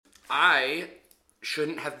I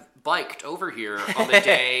shouldn't have biked over here on the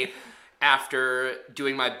day after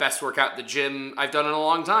doing my best workout at the gym I've done in a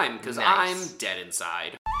long time, because I'm dead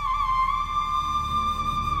inside.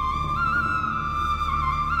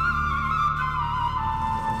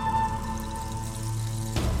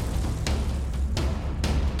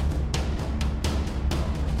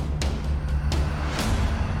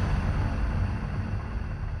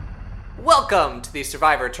 Welcome to the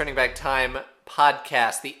Survivor Turning Back Time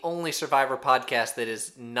podcast, the only Survivor podcast that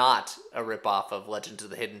is not a ripoff of Legends of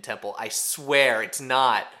the Hidden Temple. I swear it's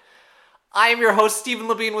not. I am your host, Stephen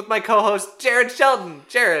Levine, with my co-host, Jared Sheldon.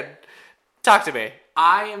 Jared, talk to me.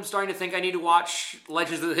 I am starting to think I need to watch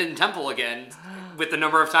Legends of the Hidden Temple again with the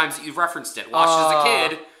number of times that you've referenced it. Watched it as a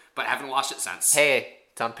kid, but haven't watched it since. Hey,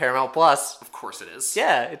 it's on Paramount Plus. Of course it is.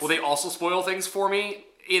 Yeah. Will they also spoil things for me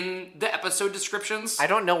in the episode descriptions? I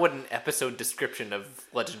don't know what an episode description of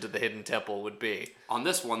Legend of the Hidden Temple would be. On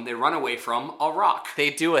this one, they run away from a rock.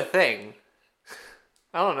 They do a thing.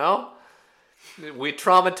 I don't know. We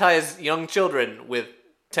traumatize young children with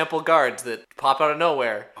temple guards that pop out of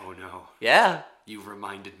nowhere. Oh no. Yeah. You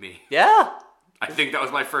reminded me. Yeah. I think that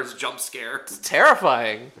was my first jump scare. It's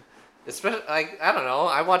terrifying. Especially, I don't know.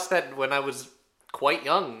 I watched that when I was quite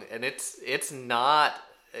young, and it's not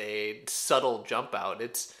a subtle jump out.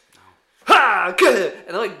 It's ha,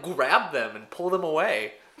 and I grab them and pull them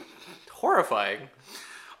away. Horrifying.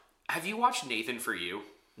 Have you watched Nathan For You?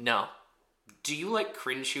 No. Do you like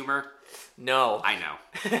cringe humor? No. I know.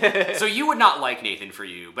 So you would not like Nathan For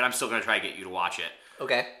You, but I'm still going to try to get you to watch it.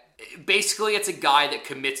 Okay. Basically, it's a guy that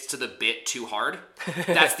commits to the bit too hard.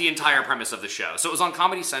 That's the entire premise of the show. So it was on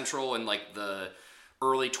Comedy Central in the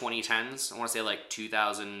early 2010s. I want to say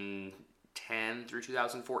 2010 through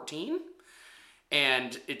 2014.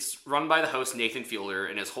 And it's run by the host Nathan Fielder,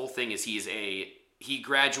 and his whole thing is he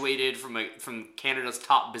graduated from Canada's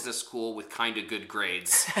top business school with kind of good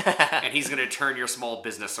grades. And he's going to turn your small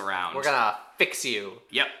business around. We're going to fix you.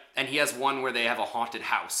 Yep. And he has one where they have a haunted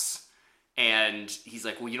house. And he's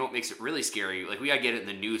like, well, you know what makes it really scary? We got to get it in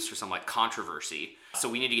the news for some controversy. So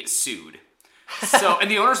we need to get sued. And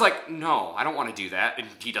the owner's like, no, I don't want to do that. And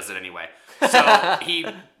he does it anyway. So he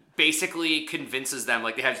basically convinces them,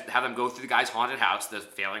 they have them go through the guy's haunted house, the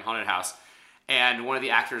failing haunted house. And one of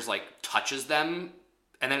the actors touches them.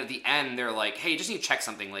 And then at the end, they're like, hey, just need to check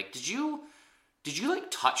something. Did you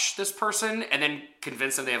touch this person? And then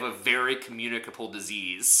convince them they have a very communicable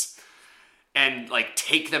disease. And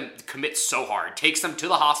commit so hard, takes them to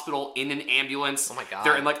the hospital in an ambulance. Oh my god!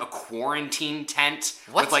 They're in a quarantine tent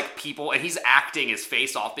with people, and he's acting his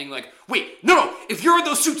face off, being like, "Wait, no! If you're in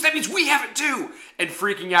those suits, that means we have it too!" And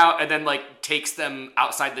freaking out, and then takes them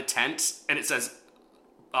outside the tent, and it says,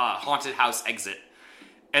 "Haunted house exit."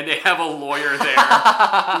 And they have a lawyer there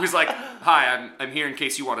who's like, "Hi, I'm here in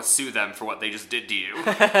case you want to sue them for what they just did to you."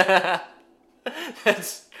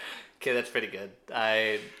 That's pretty good.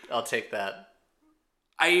 I'll take that.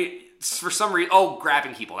 For some reason,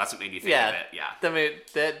 grabbing people. That's what made me think of it. Yeah. I mean,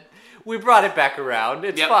 we brought it back around.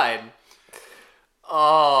 It's fine.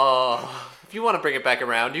 Oh, if you want to bring it back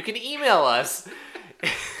around, you can email us.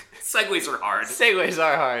 Segues are hard. Segues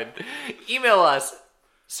are hard. Email us,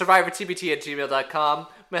 survivortbt@gmail.com.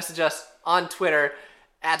 Message us on Twitter,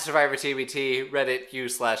 @survivortbt, Reddit,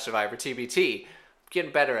 u/survivortbt.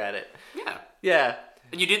 Getting better at it. Yeah. Yeah.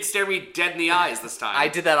 And you didn't stare me dead in the eyes this time. I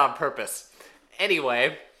did that on purpose.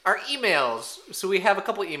 Anyway, our emails. So we have a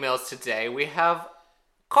couple emails today. We have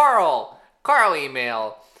Carl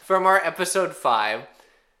email from our episode 5.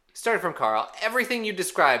 Started from Carl. Everything you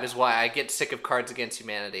describe is why I get sick of Cards Against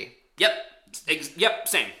Humanity. Yep,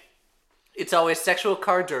 same. It's always sexual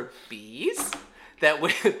cards or bees.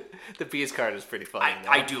 The bees card is pretty funny.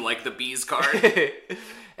 I do like the bees card.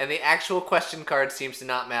 And the actual question card seems to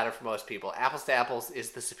not matter for most people. Apples to apples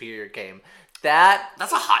is the superior game.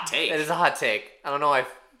 That's a hot take. That is a hot take. I don't know. I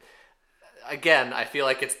feel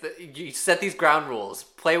like you set these ground rules.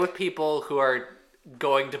 Play with people who are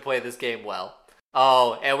going to play this game well.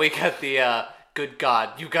 Oh, and we got the good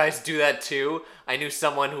God, you guys do that too? I knew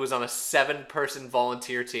someone who was on a 7-person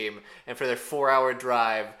volunteer team, and for their 4-hour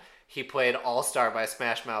drive, he played All-Star by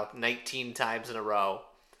Smash Mouth 19 times in a row.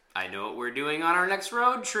 I know what we're doing on our next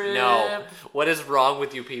road trip. No. What is wrong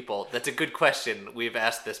with you people? That's a good question. We've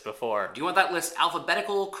asked this before. Do you want that list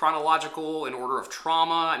alphabetical, chronological, in order of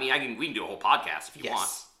trauma? I mean, we can do a whole podcast if you want.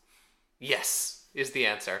 Yes, is the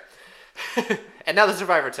answer. And now the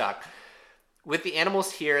Survivor talk. with the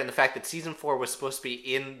animals here and the fact that season 4 was supposed to be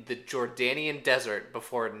in the Jordanian desert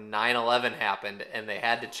before 9/11 happened and they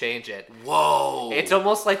had to change it. Whoa. It's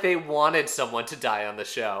almost like they wanted someone to die on the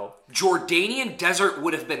show. Jordanian desert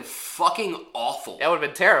would have been fucking awful. That would have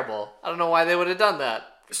been terrible. I don't know why they would have done that.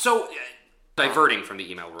 So, diverting from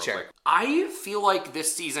the email real Sure. quick. I feel like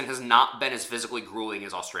this season has not been as physically grueling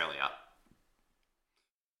as Australia.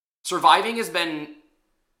 Surviving has been,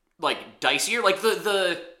 like, dicier. Like,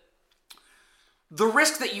 the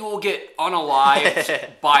risk that you will get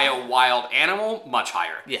unalived by a wild animal, much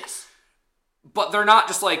higher. Yes. But they're not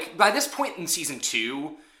just like, by this point in season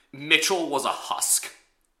 2, Mitchell was a husk.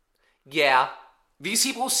 Yeah. These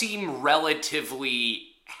people seem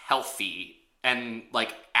relatively healthy and,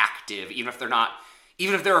 like, active, even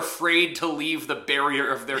if they're afraid to leave the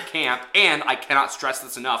barrier of their camp, and, I cannot stress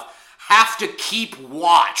this enough, have to keep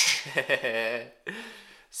watch.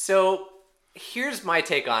 So, here's my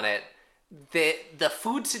take on it. The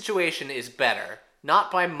food situation is better,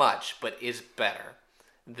 not by much, but is better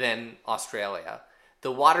than Australia.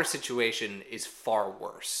 The water situation is far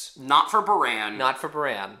worse. Not for Baran. Not for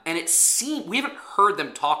Baran. And we haven't heard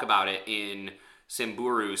them talk about it in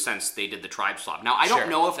Samburu since they did the tribe swap. Now, I don't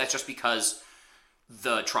know if that's just because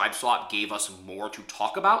the tribe swap gave us more to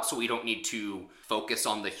talk about, so we don't need to focus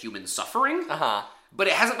on the human suffering. Uh-huh. But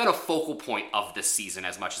it hasn't been a focal point of this season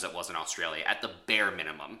as much as it was in Australia, at the bare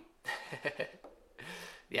minimum.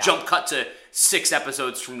 Yeah. Jump cut to 6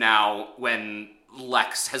 episodes from now when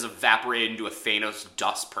Lex has evaporated into a Thanos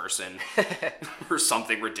dust person or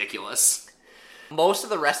something ridiculous. Most of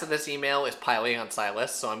the rest of this email is piling on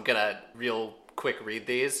Silas, so I'm gonna real quick read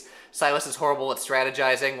these. Silas is horrible at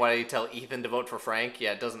strategizing. Why did he tell Ethan to vote for Frank?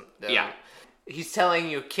 Yeah, it doesn't... Yeah. He's telling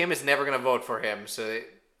you Kim is never gonna vote for him, so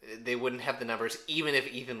they wouldn't have the numbers even if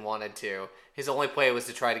Ethan wanted to. His only play was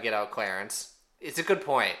to try to get out Clarence. It's a good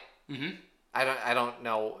point. Mm-hmm. I don't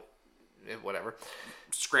know, whatever.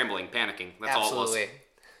 Scrambling, panicking. That's all it was. Absolutely.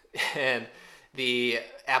 And the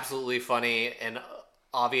absolutely funny and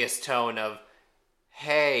obvious tone of,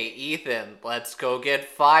 hey, Ethan, let's go get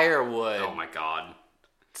firewood. Oh my god.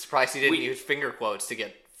 Surprised he didn't use finger quotes to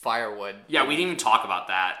get firewood. Yeah, we didn't even talk about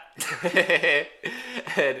that.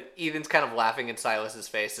 And Ethan's kind of laughing in Silas's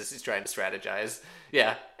face as he's trying to strategize.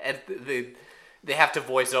 Yeah, and they have to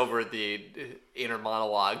voice over the inner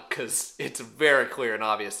monologue because it's very clear and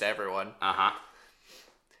obvious to everyone. Uh-huh.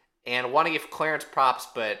 And want to give Clarence props,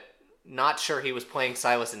 but not sure he was playing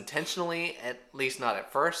Silas intentionally, at least not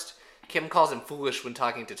at first. Kim calls him foolish when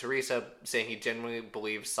talking to Teresa, saying he genuinely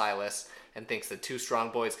believes Silas and thinks that 2 strong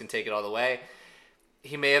boys can take it all the way.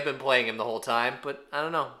 He may have been playing him the whole time, but I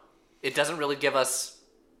don't know. It doesn't really give us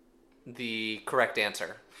the correct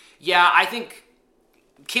answer. Yeah, I think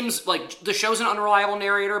Kim's, like, the show's an unreliable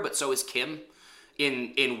narrator, but so is Kim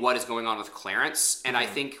in what is going on with Clarence. And I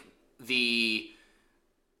think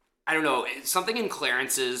I don't know, something in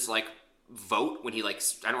Clarence's, like, vote when he, like,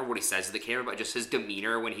 I don't remember what he says to the camera, but just his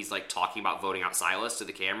demeanor when he's, like, talking about voting out Silas to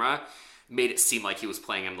the camera made it seem like he was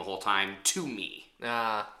playing him the whole time, to me.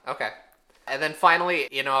 Okay. And then finally,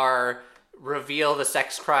 in our reveal the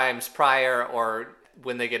sex crimes prior or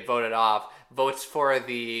when they get voted off, votes for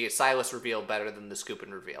the Silas reveal better than the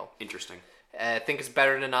Scoopin' reveal. Interesting. I think it's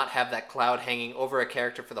better to not have that cloud hanging over a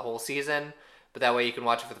character for the whole season, but that way you can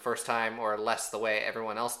watch it for the first time, or less the way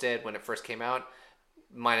everyone else did when it first came out,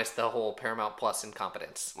 minus the whole Paramount Plus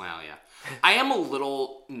incompetence. Wow, yeah. I am a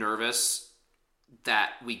little nervous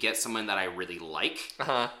that we get someone that I really like,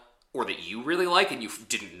 or that you really like, and you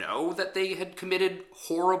didn't know that they had committed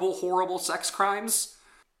horrible, horrible sex crimes.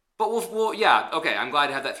 But we'll yeah, okay, I'm glad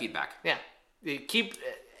to have that feedback. Yeah. Keep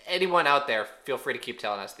anyone out there, feel free to keep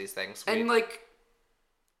telling us these things. And, like,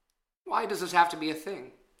 why does this have to be a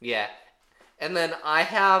thing? Yeah. And then I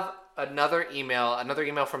have another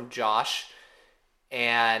email from Josh,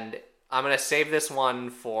 and I'm going to save this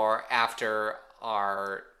one for after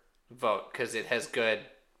our vote, because it has good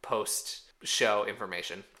post-show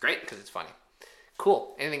information. Great. Because it's funny.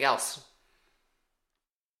 Cool. Anything else?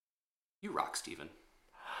 You rock, Steven.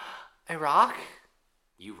 I rock?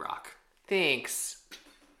 You rock. Thanks.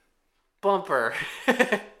 Bumper.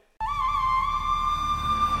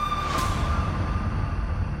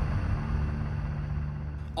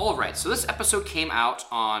 All right, so this episode came out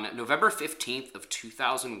on November 15th of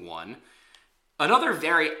 2001. Another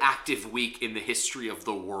very active week in the history of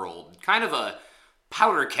the world. Kind of a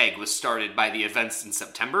powder keg was started by the events in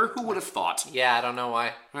September. Who would have thought? Yeah, I don't know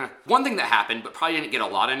why. One thing that happened, but probably didn't get a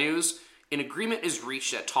lot of news, an agreement is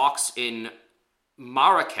reached at talks in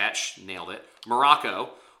Marrakech, nailed it,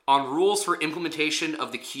 Morocco, on rules for implementation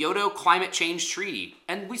of the Kyoto Climate Change Treaty.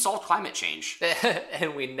 And we solved climate change.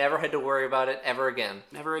 And we never had to worry about it ever again.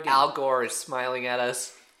 Never again. Al Gore is smiling at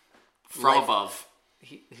us. From above.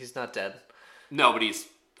 He's not dead. No, but he's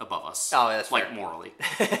above us. Oh, that's like fair. Morally.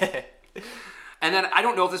 And then, I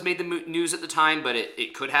don't know if this made the news at the time, but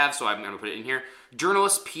it could have, so I'm going to put it in here.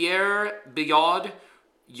 Journalists Pierre Billaud,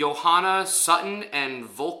 Johanna Sutton, and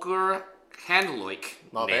Volker Handloik,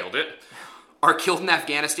 nailed it, are killed in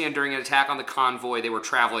Afghanistan during an attack on the convoy they were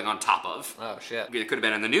traveling on top of. Oh, shit. It could have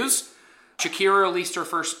been in the news. Shakira released her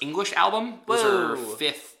first English album. It was her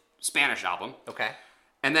 5th Spanish album. Okay.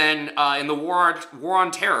 And then, in the War on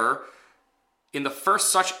Terror, in the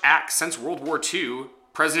first such act since World War II,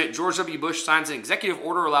 President George W. Bush signs an executive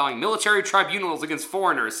order allowing military tribunals against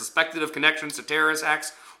foreigners suspected of connections to terrorist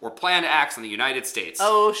acts or planned acts in the United States.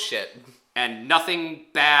 Oh, shit. And nothing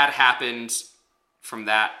bad happened from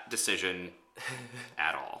that decision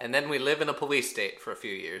at all. And then we live in a police state for a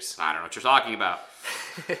few years. I don't know what you're talking about.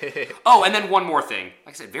 Oh, and then one more thing.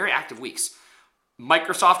 Like I said, very active weeks.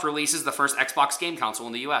 Microsoft releases the first Xbox game console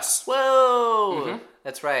in the US. Whoa! Mm-hmm.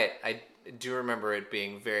 That's right. I do remember it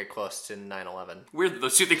being very close to 9/11. Weird that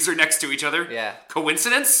those two things are next to each other. Yeah.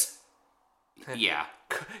 Coincidence? Yeah.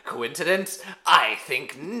 Coincidence? I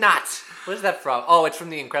think not. What is that from? Oh, it's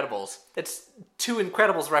from The Incredibles. It's 2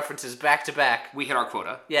 Incredibles references back to back. We hit our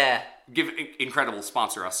quota. Yeah. Give Incredibles,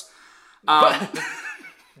 sponsor us.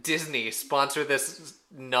 Disney, sponsor this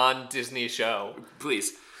non-Disney show.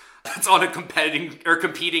 Please. It's on a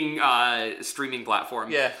competing streaming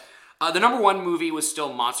platform. Yeah. The number 1 movie was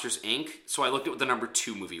still Monsters, Inc., so I looked at what the number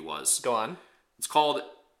 2 movie was. Go on. It's called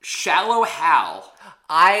Shallow Hal.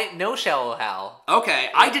 I know Shallow Hal. Okay,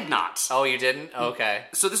 I did not. Oh, you didn't? Okay.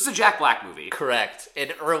 So this is a Jack Black movie. Correct. An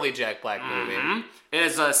early Jack Black movie. Mm-hmm. It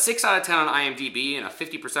has a 6 out of 10 on IMDb and a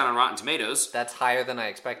 50% on Rotten Tomatoes. That's higher than I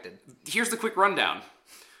expected. Here's the quick rundown.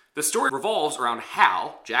 The story revolves around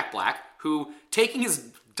Hal, Jack Black, who, taking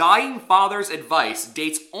his dying father's advice,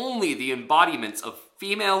 dates only the embodiments of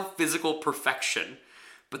female physical perfection.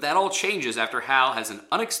 But that all changes after Hal has an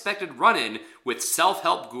unexpected run-in with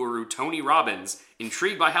self-help guru Tony Robbins.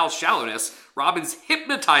 Intrigued by Hal's shallowness, Robbins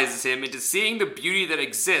hypnotizes him into seeing the beauty that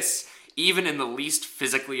exists even in the least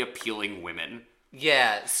physically appealing women.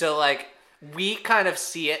 Yeah, so like, we kind of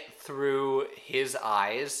see it through his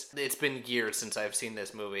eyes. It's been years since I've seen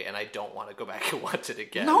this movie, and I don't want to go back and watch it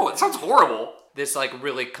again. No, it sounds horrible. This like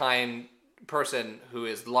really kind person who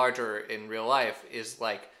is larger in real life is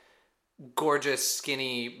like gorgeous,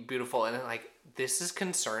 skinny, beautiful, and like, this is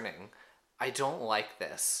concerning. I don't like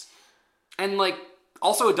this. And like,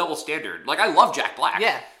 also a double standard. Like, I love Jack Black.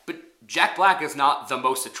 Yeah. But Jack Black is not the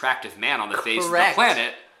most attractive man on the face of the Correct.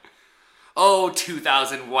 planet. Oh,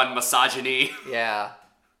 2001 misogyny. Yeah.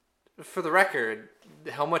 For the record,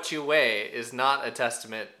 how much you weigh is not a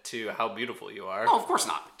testament to how beautiful you are. No, of course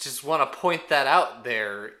not. Just want to point that out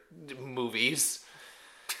there, movies.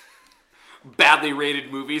 Badly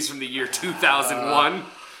rated movies from the year 2001.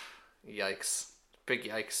 Yikes. Big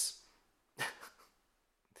yikes.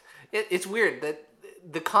 It's weird that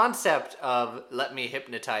the concept of let me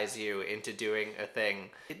hypnotize you into doing a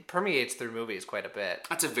thing, it permeates through movies quite a bit.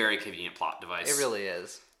 That's a very convenient plot device. It really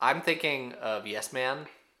is. I'm thinking of Yes Man.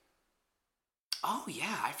 Oh,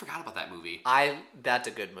 yeah, I forgot about that movie. That's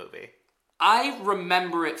a good movie. I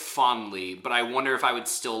remember it fondly, but I wonder if I would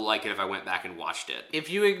still like it if I went back and watched it. If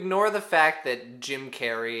you ignore the fact that Jim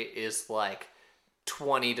Carrey is like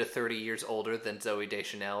 20 to 30 years older than Zooey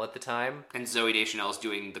Deschanel at the time. And Zooey Deschanel is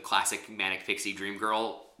doing the classic Manic Pixie Dream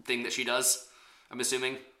Girl thing that she does, I'm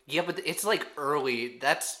assuming. Yeah, but it's like early.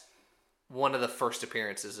 That's one of the first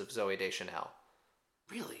appearances of Zooey Deschanel.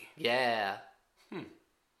 Really? Yeah.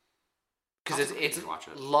 Because it's watch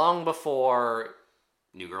it. long before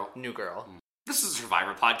New Girl? New Girl. This is a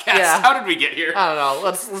Survivor podcast. Yeah. How did we get here? I don't know.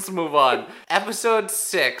 Let's move on. Episode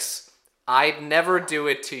 6, I'd Never Do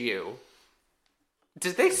It To You.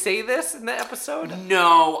 Did they say this in the episode?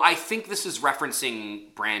 No, I think this is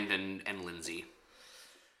referencing Brandon and Lindsay.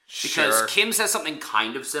 Because Sure. Kim says something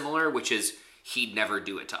kind of similar, which is, he'd never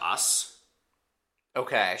do it to us.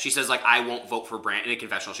 Okay. She says, like, I won't vote for Brandon. In a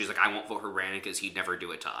confessional, she's like, I won't vote for Brandon because he'd never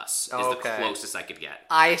do it to us. Is the closest I could get.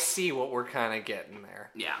 I see what we're kind of getting there.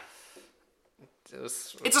 Yeah.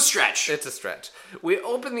 It's a stretch. It's a stretch. We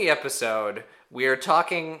open the episode. We are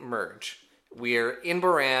talking merge. We're in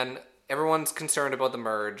Baran. Everyone's concerned about the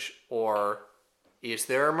merge. Or is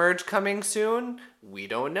there a merge coming soon? We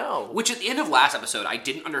don't know. Which at the end of last episode, I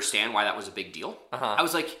didn't understand why that was a big deal. Uh-huh. I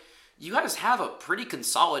was like, you guys have a pretty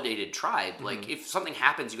consolidated tribe. Like, if something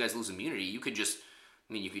happens, you guys lose immunity, you could just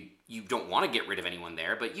I mean, you don't want to get rid of anyone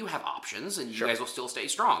there, but you have options, and you Sure. guys will still stay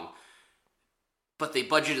strong. But they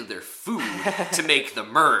budgeted their food to make the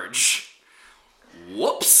merge.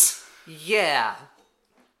 Whoops. Yeah.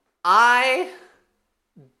 I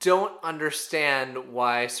don't understand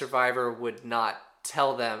why Survivor would not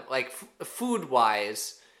tell them, like,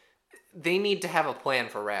 food-wise, they need to have a plan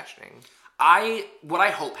for rationing. What I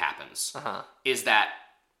hope happens is that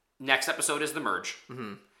next episode is the merge,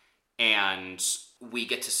 and we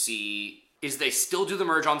get to see is they still do the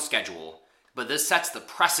merge on schedule, but this sets the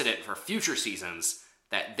precedent for future seasons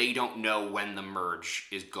that they don't know when the merge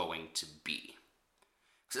is going to be.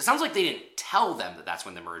 Because it sounds like they didn't tell them that that's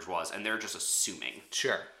when the merge was, and they're just assuming.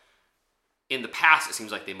 Sure. In the past, it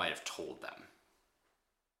seems like they might have told them.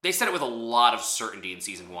 They said it with a lot of certainty in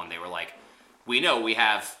season 1. They were like, we know we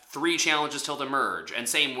have 3 challenges till the merge. And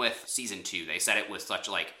same with season 2. They said it with such,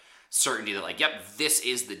 like, certainty that, like, yep, this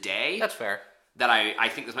is the day. That's fair. That I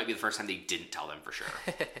think this might be the first time they didn't tell them for sure.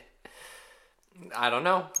 I don't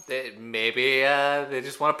know. Maybe they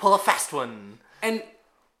just want to pull a fast one. And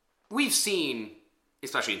we've seen,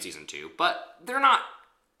 especially in season 2, but they're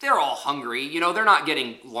all hungry. You know, they're not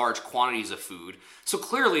getting large quantities of food. So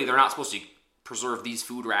clearly they're not supposed to preserve these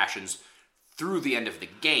food rations through the end of the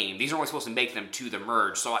game. These are only supposed to make them to the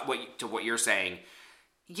merge. So what you're saying,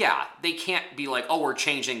 yeah, they can't be like, oh, we're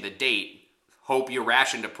changing the date. Hope you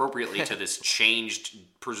rationed appropriately to this changed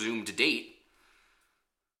presumed date.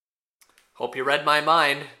 Hope you read my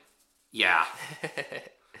mind. Yeah.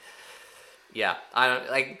 Yeah, I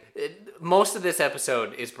don't most of this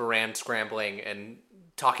episode is Baran scrambling and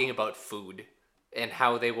talking about food and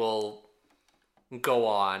how they will go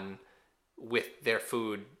on with their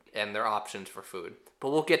food and their options for food.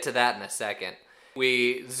 But we'll get to that in a second.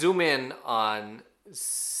 We zoom in on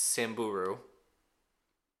Samburu.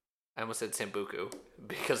 I almost said Sambuku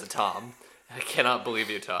because of Tom. I cannot believe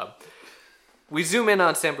you, Tom. We zoom in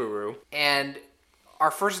on Samburu, and our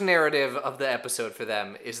first narrative of the episode for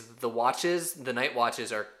them is the night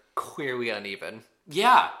watches are clearly uneven.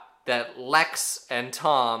 Yeah. That Lex and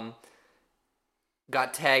Tom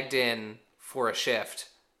got tagged in for a shift,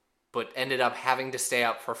 but ended up having to stay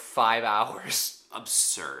up for 5 hours.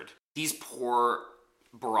 Absurd. These poor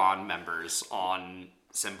Baran members on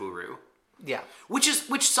Samburu. Yeah. Which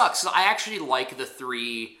sucks. I actually like the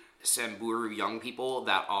 3 Samburu young people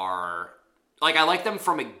that are... Like, I like them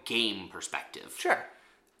from a game perspective. Sure.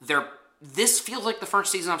 This feels like the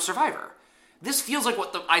first season of Survivor. This feels like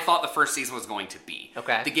what I thought the first season was going to be.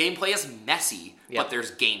 Okay. The gameplay is messy, but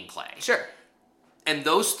there's gameplay. Sure. And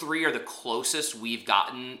those 3 are the closest we've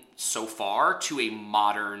gotten so far to a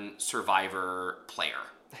modern Survivor player.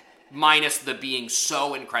 Minus the being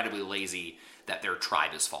so incredibly lazy that their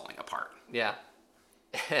tribe is falling apart. Yeah.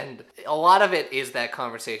 And a lot of it is that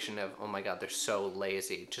conversation of, oh my god, they're so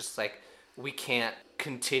lazy. Just like, we can't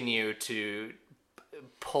continue to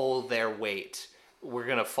pull their weight. We're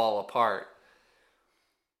going to fall apart.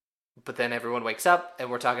 But then everyone wakes up and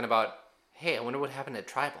we're talking about, hey, I wonder what happened at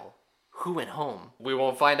Tribal. Who went home? We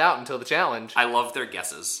won't find out until the challenge. I love their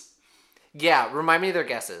guesses. Yeah, remind me of their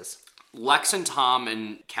guesses. Lex and Tom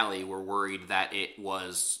and Kelly were worried that it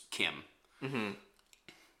was Kim. Mm-hmm.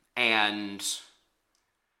 And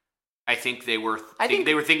I think they were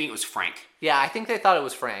thinking it was Frank. Yeah, I think they thought it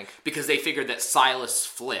was Frank. Because they figured that Silas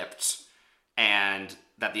flipped and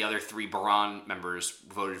that the other 3 Baran members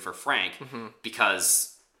voted for Frank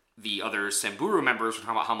because the other Samburu members were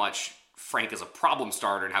talking about how much Frank is a problem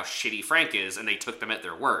starter and how shitty Frank is, and they took them at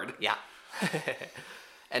their word. Yeah.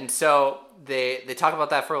 And so they talk about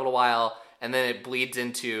that for a little while, and then it bleeds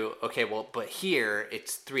into, okay, well, but here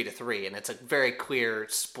it's 3-3, and it's a very clear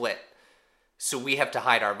split. So we have to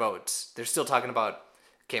hide our votes. They're still talking about,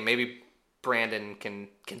 okay, maybe Brandon can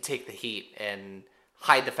take the heat and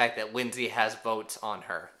hide the fact that Lindsay has votes on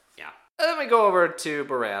her. Yeah. And then we go over to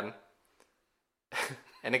Baran.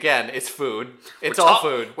 And again, it's food. It's all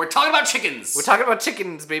food. We're talking about chickens. We're talking about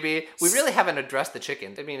chickens, baby. We really haven't addressed the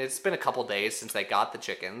chickens. I mean, it's been a couple days since they got the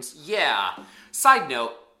chickens. Yeah. Side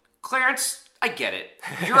note, Clarence, I get it.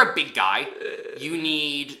 You're a big guy. You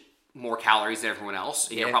need more calories than everyone else,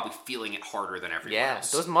 and you're probably feeling it harder than everyone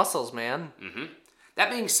else. Yeah, those muscles, man. Mm-hmm. That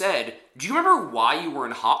being said, do you remember why you were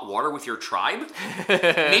in hot water with your tribe?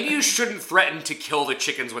 Maybe you shouldn't threaten to kill the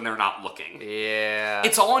chickens when they're not looking. Yeah.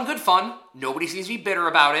 It's all in good fun. Nobody seems to be bitter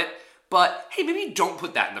about it. But, hey, maybe don't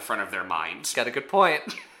put that in the front of their mind. Got a good point.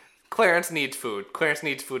 Clarence needs food. Clarence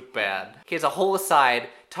needs food bad. He has a whole aside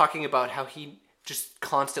talking about how he just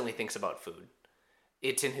constantly thinks about food.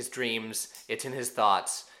 It's in his dreams. It's in his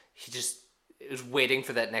thoughts. He just is waiting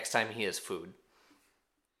for that next time he has food.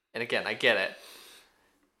 And again, I get it.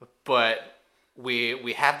 But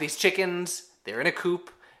we have these chickens. They're in a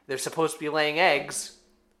coop. They're supposed to be laying eggs,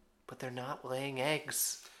 but they're not laying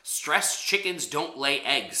eggs. Stressed chickens don't lay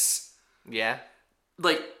eggs. Yeah.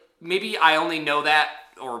 Like, maybe I only know that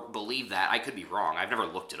or believe that. I could be wrong. I've never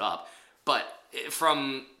looked it up. But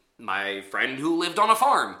from my friend who lived on a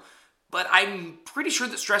farm. But I'm pretty sure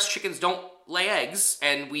that stressed chickens don't lay eggs.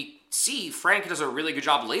 And we see Frank does a really good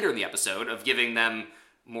job later in the episode of giving them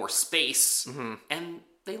more space. And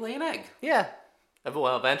they lay an egg. Yeah.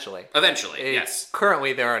 Well, eventually. Eventually, yes.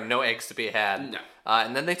 Currently, there are no eggs to be had. No.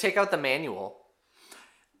 And then they take out the manual.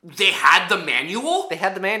 They had the manual? They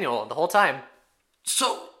had the manual the whole time.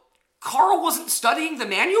 So, Carl wasn't studying the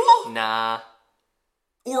manual? Nah.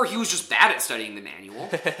 Or he was just bad at studying the manual.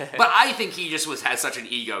 But I think he just has such an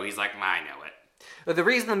ego, he's like, I know it. But the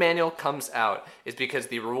reason the manual comes out is because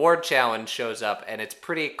the reward challenge shows up, and it's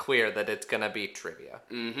pretty clear that it's going to be trivia.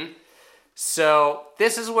 Mm-hmm. So,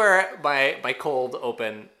 this is where my not cold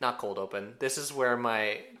open, this is where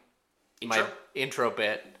my intro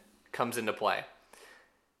bit comes into play.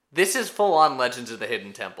 This is full-on Legends of the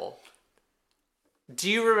Hidden Temple. Do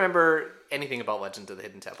you remember anything about Legends of the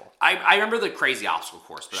Hidden Temple? I remember the crazy obstacle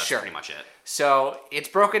course, but that's pretty much it. So, it's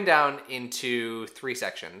broken down into 3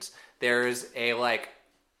 sections. There's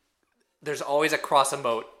always a cross a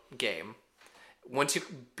moat game. Once you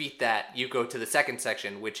beat that, you go to the second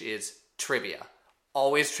section, which is trivia.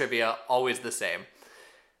 Always the same.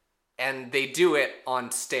 And they do it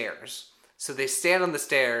on stairs. So they stand on the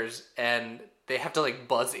stairs and they have to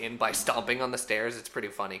buzz in by stomping on the stairs. It's pretty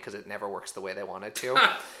funny because it never works the way they want it to.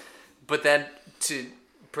 But then to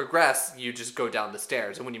progress, you just go down the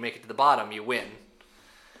stairs. And when you make it to the bottom, you win.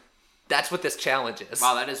 That's what this challenge is.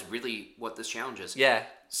 Wow, that is really what this challenge is. Yeah.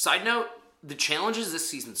 Side note, the challenges this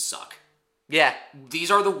season suck. Yeah.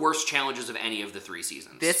 These are the worst challenges of any of the 3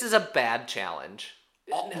 seasons. This is a bad challenge.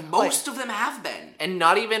 Most of them have been. And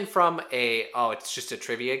not even from it's just a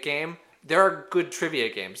trivia game. There are good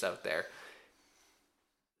trivia games out there.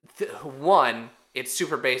 One, it's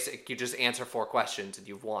super basic. You just answer 4 questions and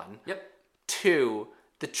you've won. Yep. 2,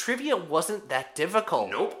 the trivia wasn't that difficult.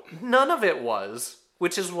 Nope. None of it was.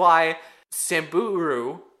 Which is why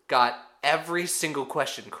Samburu got every single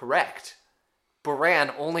question correct.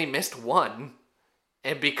 Baran only missed 1.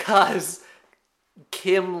 And because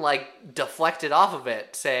Kim deflected off of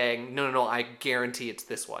it saying, no, I guarantee it's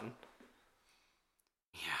this one.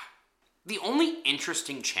 Yeah. The only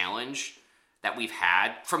interesting challenge that we've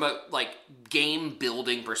had from a game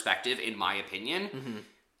building perspective, in my opinion,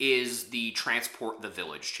 is the Transport the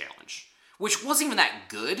Village challenge. Which wasn't even that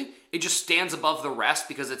good. It just stands above the rest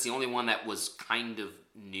because it's the only one that was kind of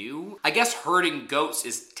new. I guess herding goats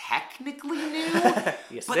is technically new.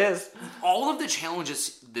 Yes, it is. All of the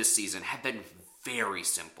challenges this season have been very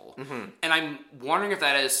simple. And I'm wondering if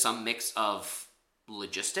that is some mix of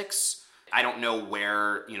logistics. I don't know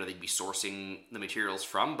where, they'd be sourcing the materials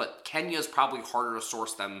from, but Kenya's probably harder to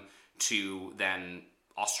source them to than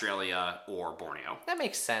Australia or Borneo. That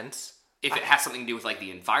makes sense. If it has something to do with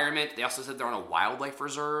the environment. They also said they're on a wildlife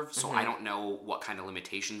reserve, so I don't know what kind of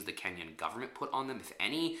limitations the Kenyan government put on them, if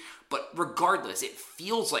any. But regardless, it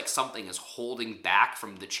feels like something is holding back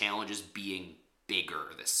from the challenges being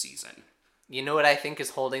bigger this season. You know what I think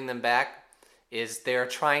is holding them back? Is they're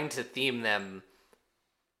trying to theme them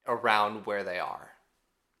around where they are.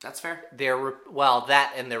 That's fair.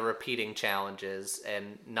 That and they're repeating challenges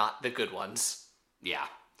and not the good ones. Yeah.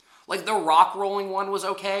 The rock rolling one was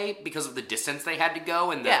okay because of the distance they had to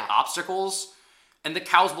go and the obstacles. And the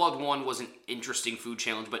cow's blood one was an interesting food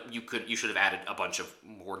challenge, but you should have added a bunch of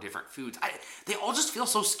more different foods. They all just feel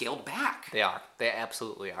so scaled back. They are. They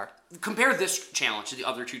absolutely are. Compare this challenge to the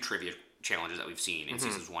other 2 trivia challenges that we've seen in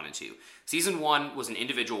seasons 1 and 2. Season 1 was an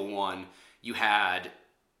individual one. You had,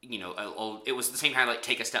 it was the same kind of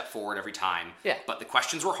take a step forward every time. Yeah. But the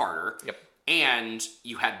questions were harder. Yep. And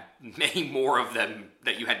you had many more of them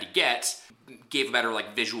that you had to get, gave a better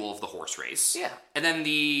visual of the horse race. Yeah. And then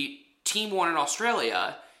the team one in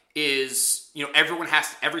Australia is,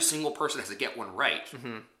 every single person has to get one right.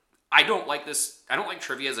 I don't like this. I don't like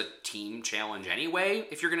trivia as a team challenge anyway,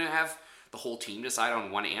 if you're going to have the whole team decide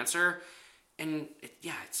on one answer. And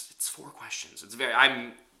it's 4 questions.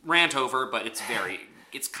 I'm rant over, but it's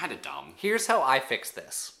kind of dumb. Here's how I fix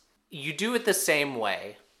this. You do it the same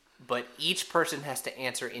way, but each person has to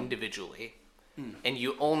answer individually. And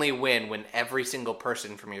you only win when every single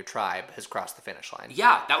person from your tribe has crossed the finish line.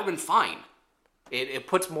 Yeah, that would have been fine. It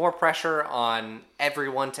puts more pressure on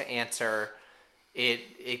everyone to answer.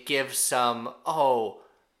 It gives some,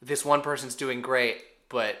 this one person's doing great,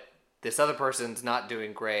 but this other person's not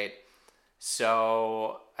doing great.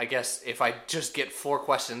 So I guess if I just get 4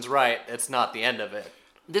 questions right, it's not the end of it.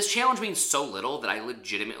 This challenge means so little that I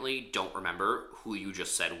legitimately don't remember who you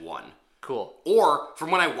just said won. Cool. Or, from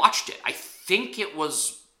when I watched it, I think it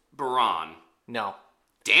was Baran. No.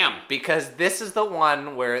 Damn. Because this is the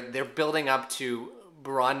one where they're building up to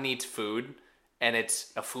Baran needs food, and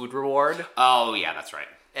it's a food reward. Oh, yeah, that's right.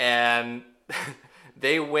 And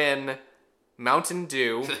they win Mountain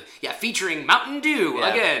Dew. Yeah, featuring Mountain Dew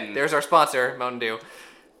again. There's our sponsor, Mountain Dew.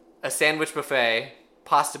 A sandwich buffet,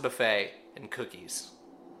 pasta buffet, and cookies.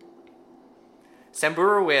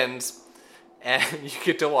 Samburu wins, and you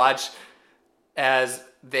get to watch as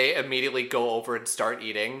they immediately go over and start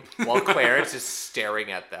eating, while Clarence is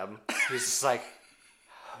staring at them. He's just like,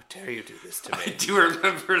 how dare you do this to me? I do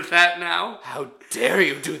remember that now. How dare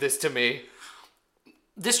you do this to me?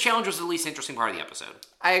 This challenge was the least interesting part of the episode.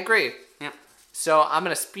 I agree. Yeah. So I'm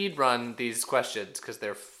going to speed run these questions because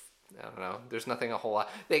they're, I don't know, there's nothing a whole lot.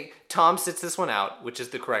 Tom sits this one out, which is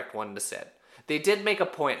the correct one to sit. They did make a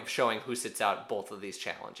point of showing who sits out both of these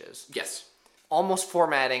challenges. Yes. Almost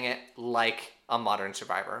formatting it like a modern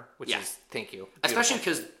Survivor, which is, thank you. Beautiful. Especially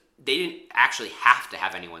because they didn't actually have to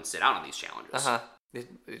have anyone sit out on these challenges. Uh-huh.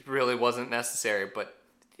 It really wasn't necessary, but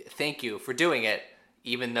thank you for doing it,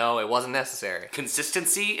 even though it wasn't necessary.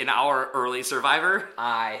 Consistency in our early Survivor?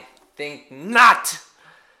 I think not!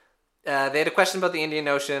 They had a question about the Indian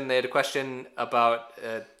Ocean. They had a question about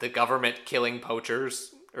the government killing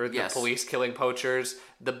poachers, or the police killing poachers.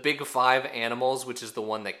 The big 5 animals, which is the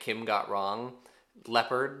one that Kim got wrong.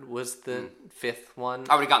 Leopard was the 5th one.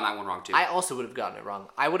 I would have gotten that one wrong, too. I also would have gotten it wrong.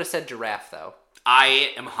 I would have said giraffe, though.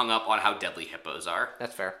 I am hung up on how deadly hippos are.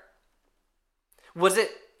 That's fair. Was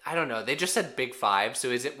it... I don't know. They just said big 5,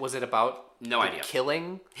 so was it about... No idea.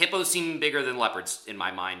 Killing? Hippos seem bigger than leopards in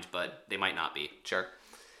my mind, but they might not be. Sure.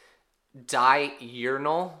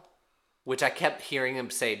 Diurnal, which I kept hearing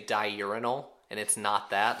him say diurnal, and it's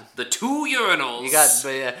not that. The 2 urinals.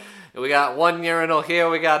 We got one urinal here,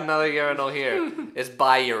 we got another urinal here. It's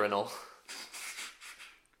biurinal.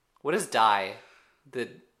 What is di?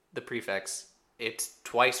 The prefix. It's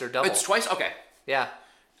twice or double. It's twice? Okay. Yeah.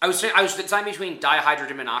 I was deciding between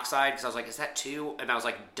dihydrogen monoxide, because I was like, is that 2? And I was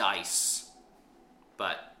like, dice.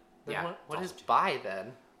 But, yeah. What is bi,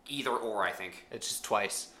 then? Either or, I think. It's just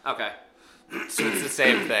twice. Okay. So it's the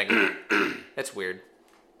same thing. That's weird.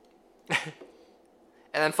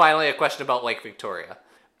 And then finally, a question about Lake Victoria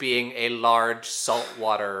being a large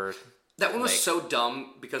saltwater That one was lake. so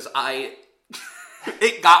dumb, because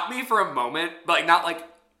it got me for a moment, but not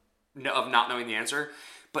of not knowing the answer,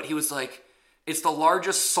 but he was like, it's the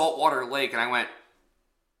largest saltwater lake, and I went,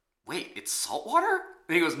 wait, it's saltwater?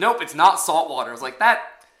 And he goes, nope, it's not saltwater. I was like, well,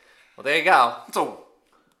 there you go. That's a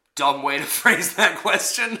dumb way to phrase that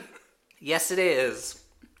question. Yes, it is.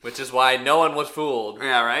 Which is why no one was fooled.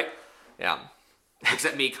 Yeah, right? Yeah.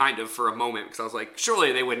 Except me, kind of, for a moment, because I was like,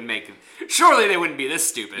 surely they wouldn't be this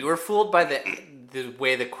stupid. You were fooled by the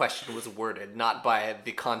way the question was worded, not by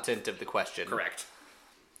the content of the question. Correct.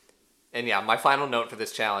 And yeah, my final note for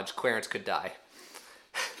this challenge, Clarence could die.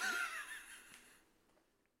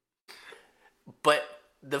 But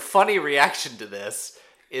the funny reaction to this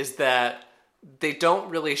is that they don't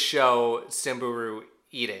really show Samburu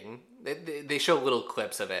eating. They show little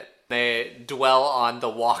clips of it. They dwell on the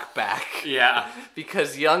walk back. Yeah.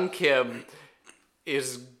 Because young Kim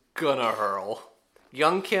is gonna hurl.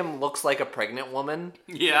 Young Kim looks like a pregnant woman.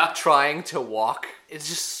 Yeah. Trying to walk. It's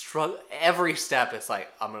just every step it's like,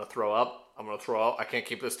 I'm gonna throw up. I can't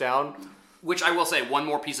keep this down. Which I will say, one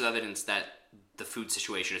more piece of evidence that the food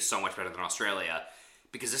situation is so much better than Australia,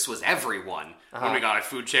 because this was everyone when we got a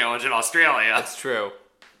food challenge in Australia. That's true.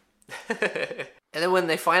 And then when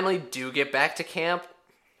they finally do get back to camp,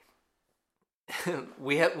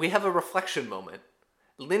 we have a reflection moment.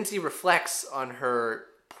 Lindsay reflects on her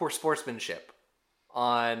poor sportsmanship,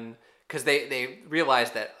 because they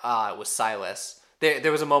realized that it was Silas.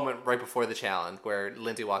 There was a moment right before the challenge where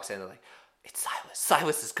Lindsay walks in and they're like, it's Silas.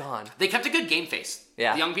 Silas is gone. They kept a good game face.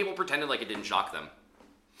 Yeah. The young people pretended like it didn't shock them.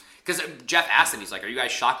 Because Jeff asked them, he's like, are you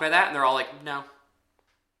guys shocked by that? And they're all like, no.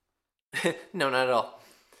 No, not at all.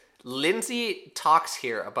 Lindsay talks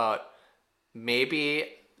here about maybe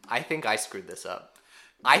I think I screwed this up.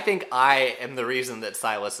 I think I am the reason that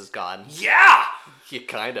Silas is gone. Yeah! You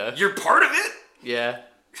kinda. You're part of it? Yeah.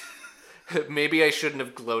 Maybe I shouldn't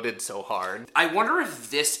have gloated so hard. I wonder if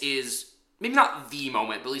this is, maybe not the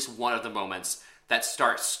moment, but at least one of the moments that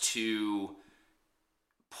starts to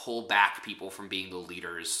pull back people from being the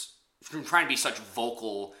leaders, from trying to be such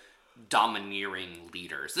vocal, domineering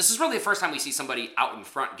leaders. This is really the first time we see somebody out in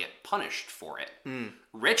front get punished for it.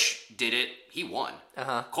 Rich did it, he won.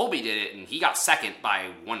 Colby did it, and he got second by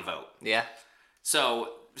 1 vote. Yeah. So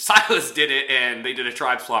Silas did it, and they did a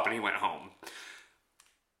tribe swap, and he went home.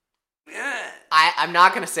 I'm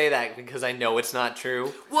not going to say that because I know it's not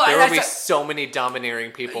true. Well, there will be so many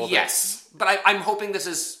domineering people. Yes, but I'm hoping this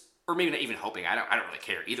is, or maybe not even hoping. I don't really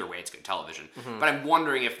care either way. It's good television. But I'm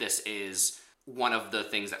wondering if this is one of the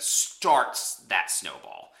things that starts that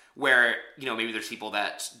snowball, where maybe there's people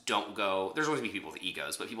that don't go. There's always going to be people with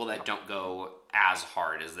egos, but people that don't go as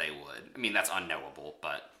hard as they would. I mean, that's unknowable,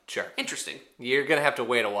 but sure, interesting. You're going to have to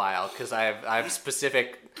wait a while because I have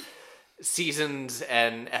specific seasons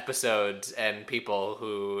and episodes and people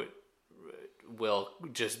who will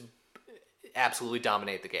just absolutely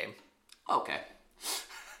dominate the game. Okay.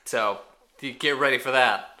 So, you get ready for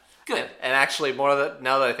that. Good. And actually, now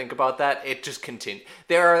that I think about that, it just continues.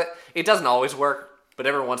 It doesn't always work, but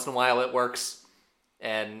every once in a while it works,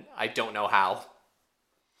 and I don't know how.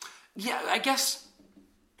 Yeah, I guess.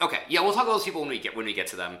 Okay, yeah, we'll talk about those people when we get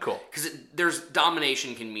to them. Cool. Because there's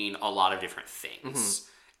domination can mean a lot of different things.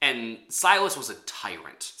 And Silas was a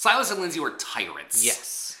tyrant. Silas and Lindsay were tyrants.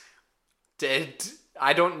 Yes.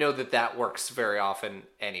 I don't know that works very often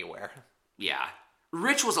anywhere. Yeah.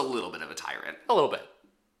 Rich was a little bit of a tyrant. A little bit.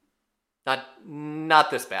 Not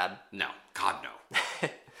this bad. No. God, no.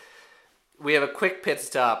 We have a quick pit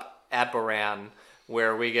stop at Baran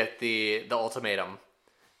where we get the ultimatum.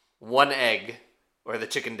 1 egg or the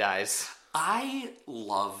chicken dies. I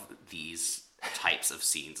love these types of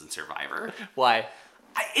scenes in Survivor. Why?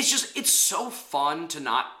 It's so fun to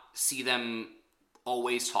not see them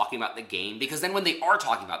always talking about the game, because then when they are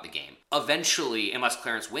talking about the game, eventually, unless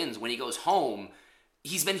Clarence wins, when he goes home,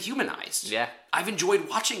 he's been humanized. Yeah. I've enjoyed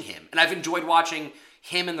watching him, and I've enjoyed watching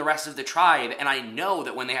him and the rest of the tribe, and I know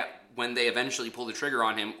that when they eventually pull the trigger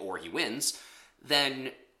on him, or he wins,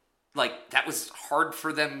 then, that was hard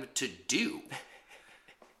for them to do.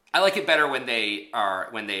 I like it better when they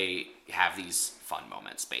have these fun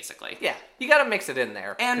moments, basically. Yeah, you gotta mix it in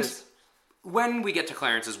there. And when we get to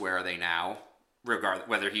Clarence's Where Are They Now, regardless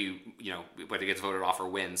whether he gets voted off or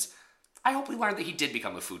wins, I hope we learned that he did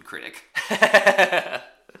become a food critic.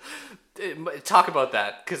 Talk about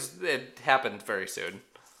that, because it happened very soon.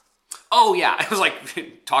 Oh, yeah. I was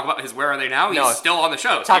like, talk about his Where Are They Now? He's still on the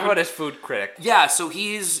show. Talk about his food critic. Yeah, so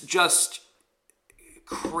he's just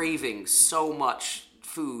craving so much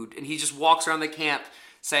food, and he just walks around the camp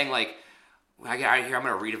saying, when I get out of here, I'm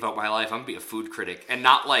going to redevote my life. I'm going to be a food critic. And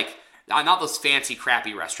not those fancy,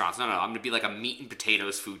 crappy restaurants. No. I'm going to be a meat and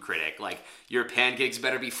potatoes food critic. Your pancakes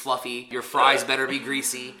better be fluffy. Your fries better be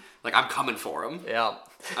greasy. I'm coming for him. Yeah.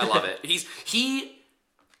 I love it.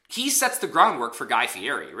 He sets the groundwork for Guy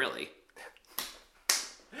Fieri, really.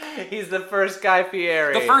 He's the first Guy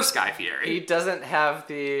Fieri. The first Guy Fieri. He doesn't have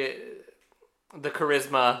the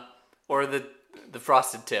charisma or the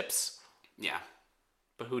frosted tips. Yeah.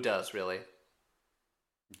 But who does, really?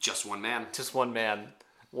 Just one man. Just one man.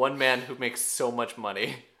 One man who makes so much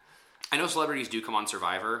money. I know celebrities do come on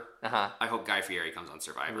Survivor. Uh-huh. I hope Guy Fieri comes on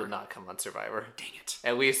Survivor. He will not come on Survivor. Dang it.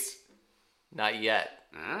 At least, not yet.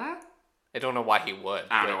 I don't know why he would.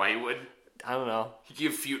 I don't know why he would. I don't know. He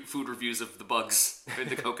give food reviews of the bugs and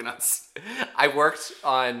the coconuts. I worked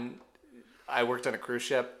on a cruise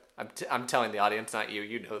ship. I'm telling the audience, not you.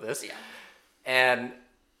 You know this. Yeah. And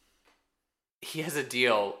he has a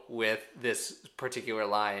deal with this particular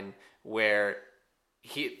line where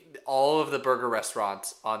all of the burger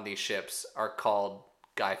restaurants on these ships are called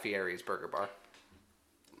Guy Fieri's Burger Bar.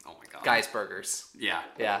 Oh my god. Guy's Burgers. Yeah.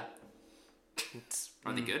 Yeah.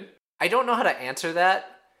 Are they good? I don't know how to answer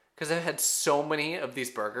that because I've had so many of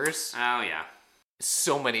these burgers. Oh yeah.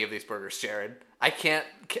 So many of these burgers, Jared. I can't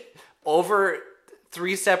over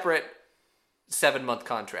 3 separate 7-month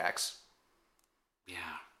contracts. Yeah.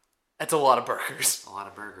 That's a lot of burgers. A lot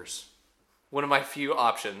of burgers. One of my few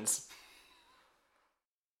options.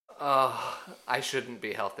 Oh, I shouldn't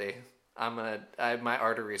be healthy. My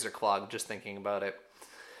arteries are clogged just thinking about it.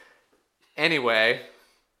 Anyway.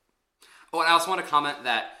 Oh, and I also want to comment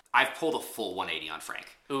that I've pulled a full 180 on Frank.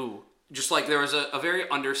 Ooh. Just there was a very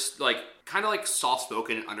kind of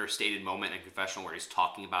soft-spoken and understated moment in Confessional where he's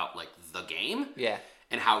talking about the game. Yeah.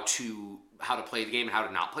 And how to play the game and how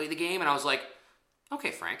to not play the game, and I was like,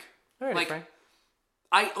 okay, Frank. All right, Frank.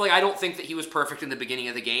 I don't think that he was perfect in the beginning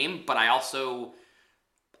of the game, but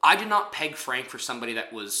I did not peg Frank for somebody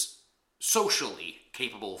that was socially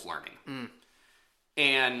capable of learning. Mm.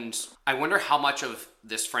 And I wonder how much of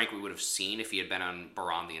this Frank we would have seen if he had been on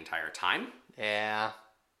Baran the entire time. Yeah.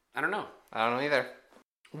 I don't know. I don't know either.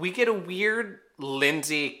 We get a weird,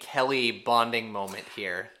 Lindsay Kelly bonding moment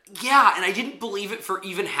here. Yeah, and I didn't believe it for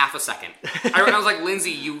even half a second. I was like,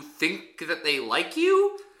 Lindsay, you think that they like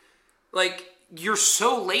you? Like, you're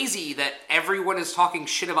so lazy that everyone is talking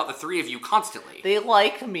shit about the three of you constantly. They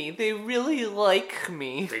like me. They really like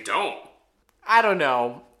me. They don't. I don't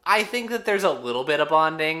know. I think that there's a little bit of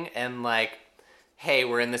bonding and like, hey,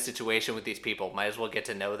 we're in this situation with these people. Might as well get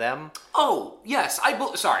to know them. Oh, yes.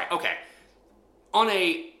 Sorry, okay. On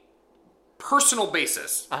a personal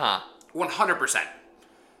basis, 100%.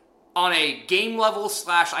 On a game level /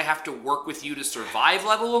 I have to work with you to survive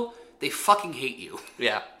level, they fucking hate you.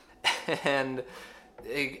 Yeah. And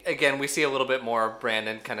again, we see a little bit more of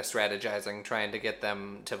Brandon kind of strategizing, trying to get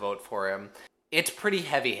them to vote for him. It's pretty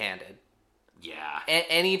heavy-handed. Yeah.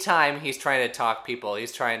 Anytime he's trying to talk people,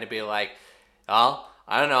 he's trying to be like, well,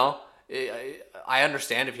 I don't know. I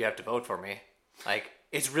understand if you have to vote for me. Like,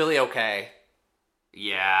 it's really okay.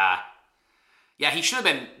 Yeah. Yeah, he should have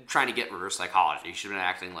been trying to get reverse psychology. He should have been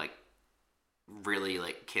acting like really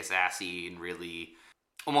like kiss-assy and really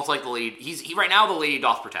almost like the lady. He right now the lady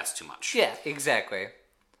doth protest too much. Yeah, exactly.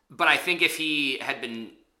 But I think if he had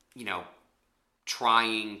been,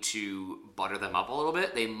 trying to butter them up a little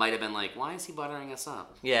bit, they might have been like, why is he buttering us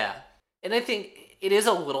up? Yeah. And I think it is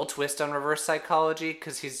a little twist on reverse psychology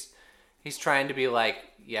because he's trying to be like,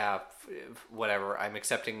 yeah, whatever, I'm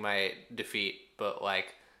accepting my defeat, but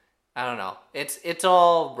like, I don't know. It's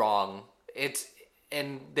all wrong.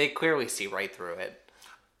 And they clearly see right through it.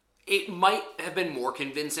 It might have been more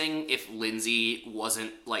convincing if Lindsay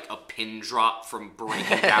wasn't like a pin drop from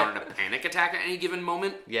breaking down in a panic attack at any given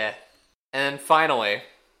moment. Yeah. And then finally,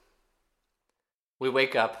 we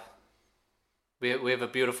wake up. We have a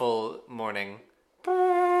beautiful morning.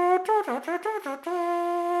 There's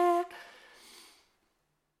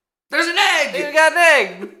an egg! We got an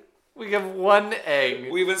egg! We have one egg.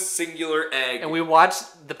 We have a singular egg. And we watch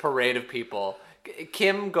the parade of people.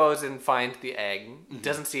 Kim goes and finds the egg,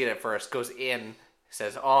 doesn't see it at first, goes in,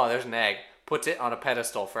 says, oh, there's an egg, puts it on a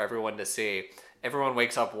pedestal for everyone to see. Everyone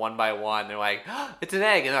wakes up one by one. They're like, oh, it's an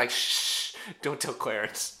egg. And they're like, shh, don't tell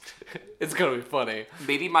Clarence. It's going to be funny.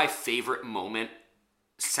 Maybe my favorite moment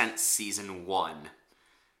since season 1,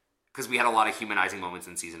 because we had a lot of humanizing moments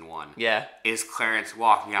in season 1. Yeah. Is Clarence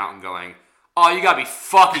walking out and going, oh, you gotta be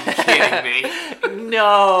fucking kidding me.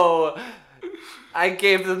 No. I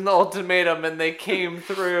gave them the ultimatum and they came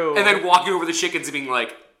through. And then walking over the chickens and being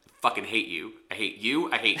like, fucking hate you. I hate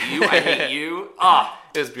you. I hate you. I hate you. Ah.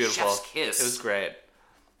 It was beautiful. Chef's kiss. It was great.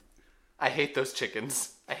 I hate those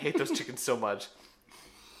chickens. I hate those chickens so much.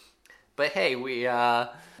 But hey,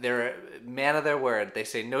 they're a man of their word. They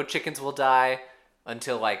say no chickens will die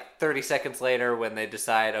until like 30 seconds later when they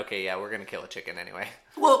decide, okay, yeah, we're going to kill a chicken anyway.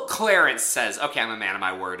 Well, Clarence says, okay, I'm a man of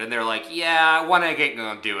my word. And they're like, yeah, one egg ain't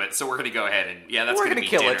going to do it. So we're going to go ahead and, yeah, that's going to be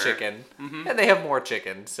kill dinner. a chicken. Mm-hmm. And they have more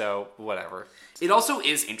chicken, so whatever. It also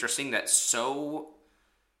is interesting that so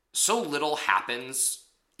little happens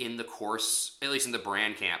in the course, at least in the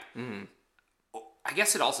Brand camp. Mm-hmm. I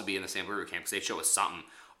guess it'd also be in the Samburu camp because they show us something.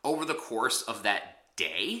 Over the course of that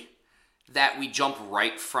day, that we jump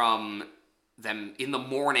right from them in the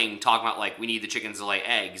morning talking about like we need the chickens to lay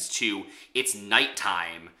eggs to it's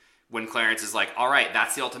nighttime when Clarence is like, all right,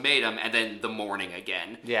 that's the ultimatum, and then the morning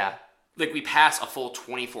again. Yeah. Like we pass a full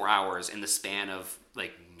 24 hours in the span of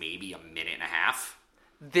like maybe a minute and a half.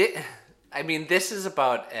 This is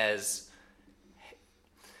about as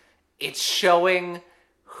it's showing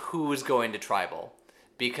who's going to tribal.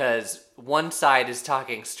 Because one side is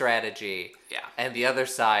talking strategy, yeah, and the other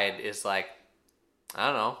side is like, I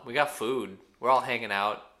don't know, we got food. We're all hanging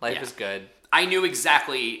out. Life is good. I knew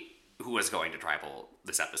exactly who was going to tribal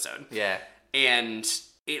this episode. Yeah. And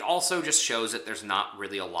it also just shows that there's not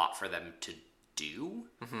really a lot for them to do.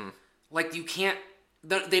 Mm-hmm. Like, you can't...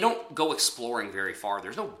 They don't go exploring very far.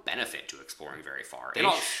 There's no benefit to exploring very far. They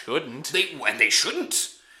shouldn't. They shouldn't.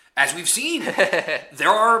 As we've seen, there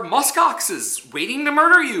are muskoxes waiting to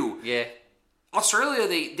murder you. Yeah. Australia,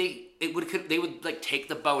 they would like take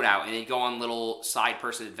the boat out and they'd go on little side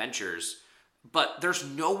person adventures, but there's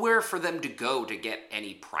nowhere for them to go to get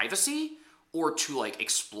any privacy or to like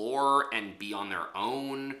explore and be on their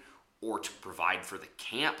own or to provide for the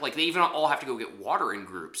camp. Like they even all have to go get water in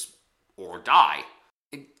groups or die.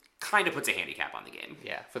 It kind of puts a handicap on the game.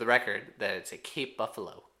 Yeah. For the record, that it's a Cape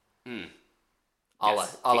Buffalo. Mm. A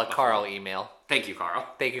Yes, la Cape Carl Buffalo. email. Thank you, Carl.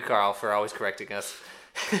 Thank you, Carl, for always correcting us.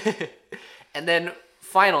 And then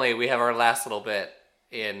finally, we have our last little bit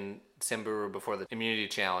in Samburu before the immunity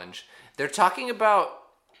challenge. They're talking about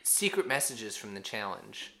secret messages from the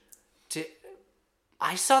challenge.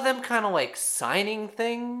 I saw them kind of like signing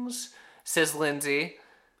things, says Lindsay.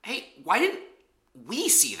 Hey, why didn't we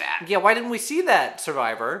see that. Yeah, why didn't we see that,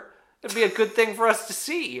 Survivor? It'd be a good thing for us to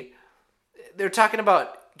see. They're talking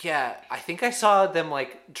about, yeah, I think I saw them,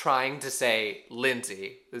 like, trying to say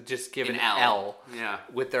Lindsay. Just give an L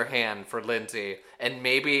with their hand for Lindsay. And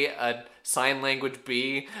maybe a sign language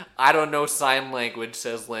B. I don't know sign language,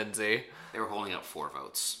 says Lindsay. They were holding up 4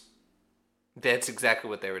 votes. That's exactly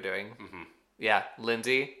what they were doing. Mm-hmm. Yeah,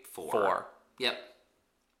 Lindsay, 4. Yep.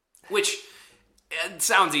 Which, it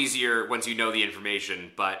sounds easier once you know the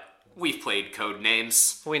information, but we've played code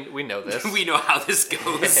names. We know this. We know how this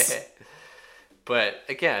goes. But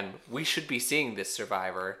again, we should be seeing this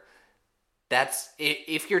Survivor. That's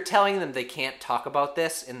if you're telling them they can't talk about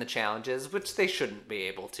this in the challenges, which they shouldn't be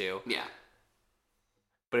able to. Yeah.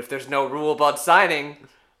 But if there's no rule about signing,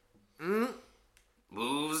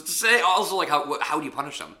 moves to say. Also, like, how do you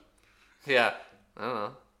punish them? Yeah, I don't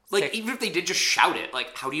know. Like, even if they did just shout it,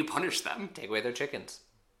 like, how do you punish them? Take away their chickens.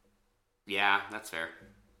 Yeah, that's fair.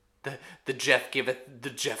 The Jeff giveth, the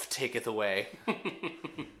Jeff taketh away.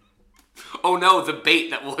 Oh no, the bait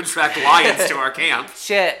that will attract lions to our camp.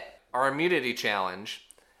 Shit. Our immunity challenge.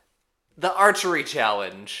 The archery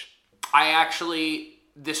challenge.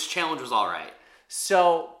 This challenge was alright.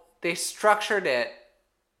 So, they structured it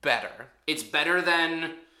better. It's better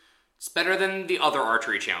than the other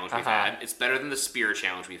archery challenge we've had. It's better than the spear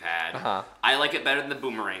challenge we've had. I like it better than the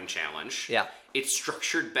boomerang challenge. Yeah. It's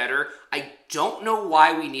structured better. I don't know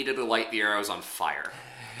why we needed to light the arrows on fire.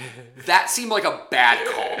 That seemed like a bad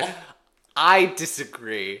call. I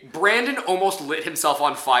disagree. Brandon almost lit himself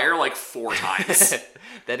on fire like 4 times.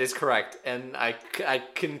 That is correct. And I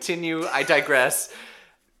digress.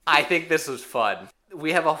 I think this was fun.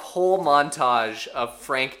 We have a whole montage of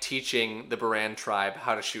Frank teaching the Baran tribe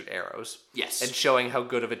how to shoot arrows. Yes. And showing how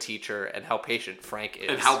good of a teacher and how patient Frank is.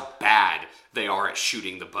 And how bad they are at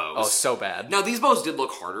shooting the bows. Oh, so bad. Now, these bows did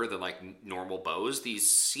look harder than, like, normal bows. These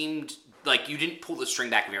seemed like you didn't pull the string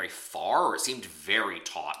back very far, or it seemed very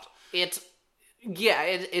taut. It's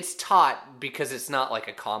taut because it's not like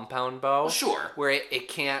a compound bow. Well, sure. Where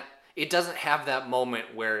it doesn't have that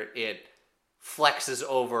moment where it flexes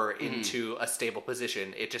over into a stable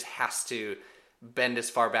position. It just has to bend as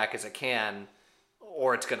far back as it can,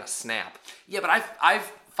 or it's gonna snap. Yeah, but I've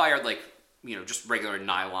fired, like, you know, just regular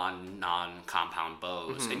nylon non-compound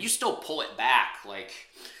bows, and you still pull it back like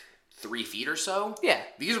 3 feet or so. Yeah.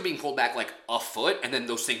 These are being pulled back like a foot, and then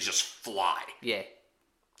those things just fly. Yeah.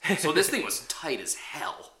 So this thing was tight as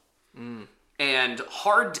hell. And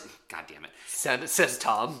hard. God damn it. Says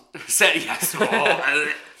Tom. Yes.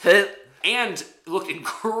 And looked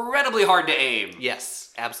incredibly hard to aim.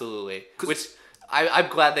 Yes, absolutely. Which I'm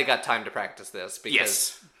glad they got time to practice this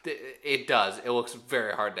because it does. It looks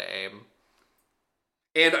very hard to aim.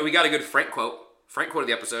 And we got a good Frank quote. Frank quote of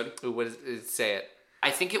the episode. Ooh, what is say it?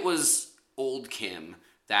 I think it was old Kim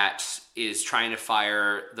that is trying to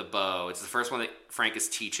fire the bow. It's the first one that Frank is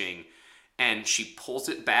teaching. And she pulls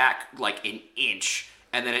it back like an inch.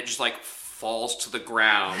 And then it just like falls to the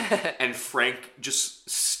ground. And Frank just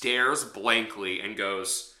stares blankly and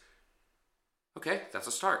goes, okay, that's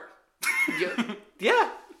a start. Yeah.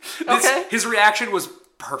 Okay. His reaction was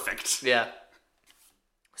perfect. Yeah.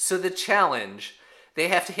 So the challenge, they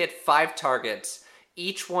have to hit 5 targets.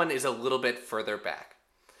 Each one is a little bit further back.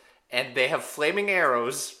 And they have flaming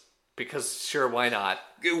arrows, because sure, why not?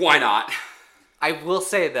 Why not? I will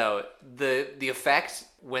say, though, the effect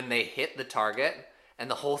when they hit the target and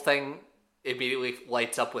the whole thing immediately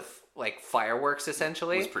lights up with, like, fireworks,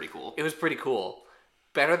 essentially. It was pretty cool. It was pretty cool.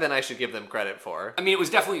 Better than I should give them credit for. I mean, it was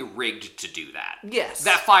definitely rigged to do that. Yes.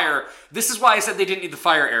 That fire, this is why I said they didn't need the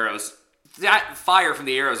fire arrows. That fire from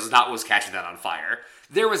the arrows is not what was catching that on fire.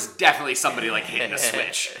 There was definitely somebody, like, hitting a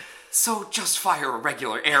switch. So just fire a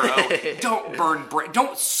regular arrow. Don't burn,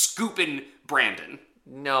 don't scoop in Brandon.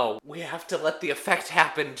 No, we have to let the effect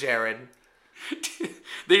happen, Jared.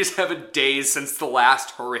 They just haven't days since the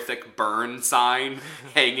last horrific burn sign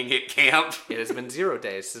hanging at camp. It has been 0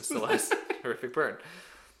 days since the last horrific burn.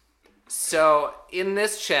 So, in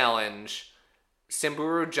this challenge,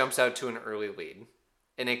 Samburu jumps out to an early lead.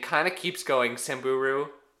 And it kind of keeps going, Samburu,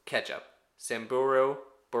 ketchup. Samburu,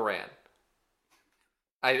 Baran.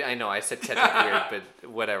 I know, I said ketchup weird,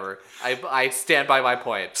 but whatever. I stand by my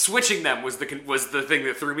point. Switching them was the thing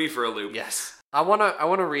that threw me for a loop. Yes. I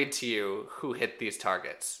wanna read to you who hit these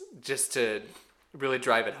targets, just to really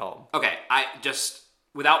drive it home. Okay, I just,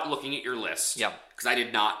 without looking at your list, yep, because I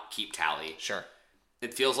did not keep tally. Sure.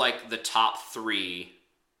 It feels like the top 3,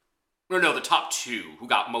 no, the top 2 who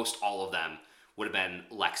got most all of them would have been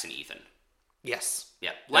Lex and Ethan. Yes.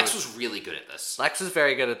 Yeah, Lex was really good at this. Lex was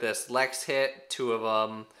very good at this. Lex hit 2 of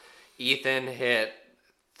them. Ethan hit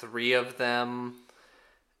 3 of them.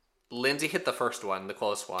 Lindsay hit the first one, the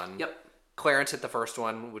close one. Yep. Clarence hit the first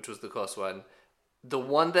one, which was the close one. The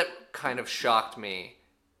one that kind of shocked me,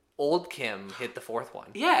 Old Kim hit the 4th one.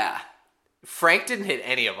 Yeah. Frank didn't hit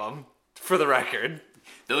any of them, for the record.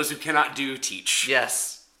 Those who cannot do, teach.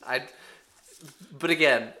 Yes. But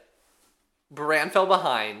again, Baran fell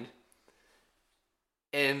behind.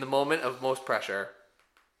 In the moment of most pressure,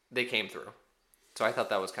 they came through. So I thought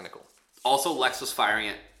that was kind of cool. Also, Lex was firing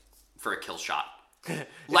it for a kill shot.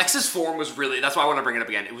 Lex's form was really, that's why I want to bring it up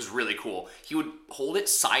again. It was really cool. He would hold it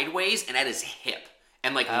sideways and at his hip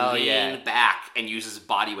and lean back and use his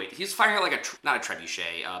body weight. He was firing it like not a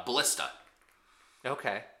trebuchet, ballista.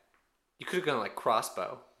 Okay. You could have gone like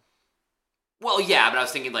crossbow. Well, yeah, but I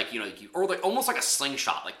was thinking or almost like a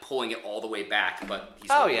slingshot, like pulling it all the way back, but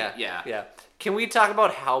he's yeah. Can we talk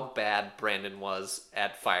about how bad Brandon was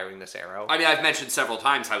at firing this arrow? I mean, I've mentioned several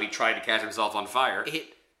times how he tried to catch himself on fire.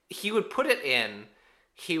 He would put it in,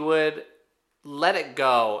 he would let it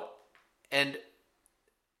go, and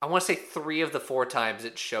I want to say 3 of the 4 times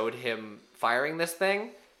it showed him firing this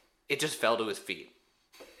thing, it just fell to his feet.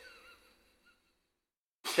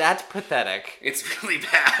 That's pathetic. It's really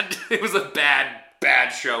bad. It was a bad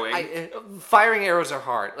showing. Firing arrows are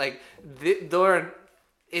hard. Like,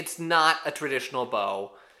 it's not a traditional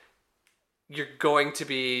bow. You're going to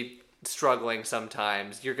be struggling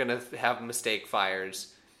sometimes. You're going to have mistake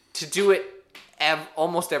fires. To do it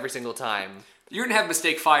almost every single time. You're going to have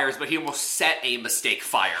mistake fires, but he almost set a mistake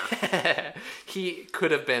fire. He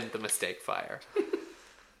could have been the mistake fire.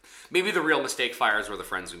 Maybe the real mistake fires were the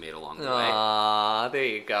friends we made along the way. Ah, there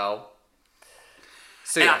you go.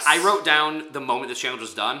 So and yes. I wrote down the moment this challenge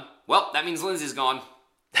was done. Well, that means Lindsay's gone.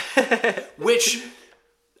 Which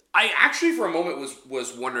I actually for a moment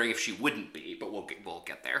was wondering if she wouldn't be, but we'll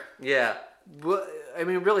get there. Yeah. Well, I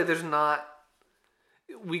mean, really, there's not...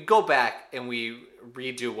 We go back and we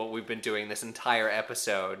redo what we've been doing this entire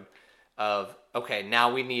episode of, okay,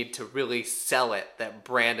 now we need to really sell it that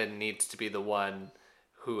Brandon needs to be the one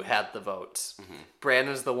who had the votes. Mm-hmm.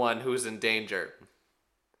 Brandon's the one who's in danger.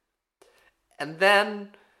 And then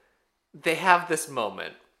they have this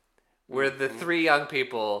moment where the 3 young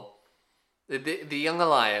people, the Young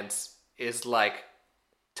Alliance, is like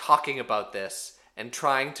talking about this and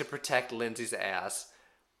trying to protect Lindsay's ass.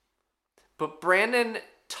 But Brandon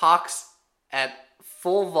talks at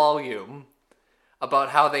full volume about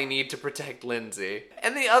how they need to protect Lindsay.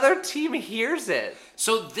 And the other team hears it.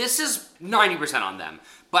 So this is 90% on them.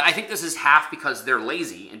 But I think this is half because they're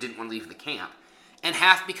lazy and didn't want to leave the camp. And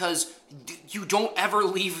half because you don't ever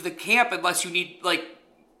leave the camp unless you need,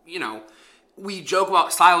 we joke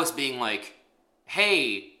about Silas being like,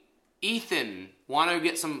 hey, Ethan, want to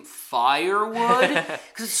get some firewood?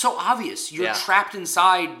 Because it's so obvious. You're trapped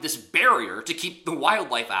inside this barrier to keep the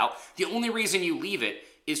wildlife out. The only reason you leave it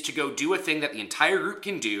is to go do a thing that the entire group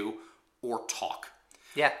can do or talk.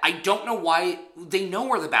 Yeah. I don't know why. They know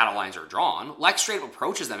where the battle lines are drawn. Lex straight up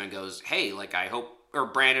approaches them and goes, hey, I hope... Or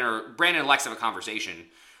Brandon and Lex have a conversation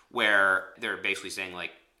where they're basically saying,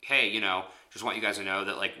 hey, just want you guys to know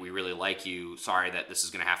that, we really like you. Sorry that this is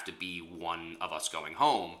going to have to be one of us going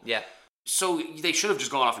home. Yeah. So they should have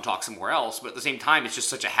just gone off and talked somewhere else, but at the same time, it's just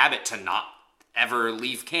such a habit to not ever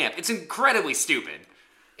leave camp. It's incredibly stupid.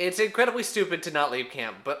 It's incredibly stupid to not leave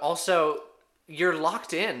camp, but also, you're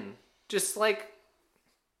locked in. Just,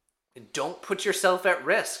 don't put yourself at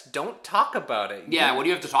risk. Don't talk about it. Yeah, what do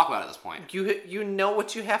you have to talk about at this point? You know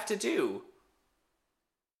what you have to do.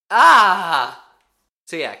 Ah!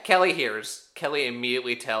 So yeah, Kelly hears. Kelly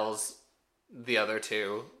immediately tells the other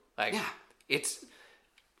 2. It's...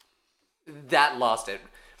 That lost it.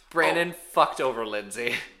 Brandon fucked over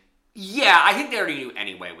Lindsay. Yeah, I think they already knew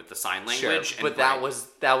anyway with the sign language. Sure, but that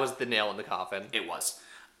was the nail in the coffin. It was.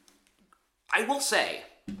 I will say,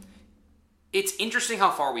 it's interesting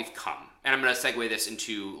how far we've come. And I'm going to segue this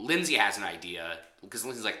into Lindsay has an idea, because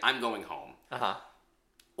Lindsay's like, I'm going home. Uh-huh.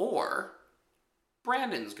 Or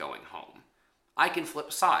Brandon's going home. I can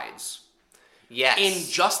flip sides. Yes. In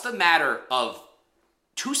just the matter of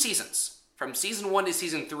 2 seasons, from season 1 to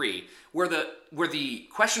season 3, where the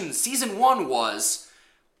question in season 1 was,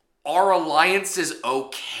 are alliances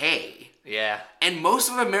okay? Yeah. And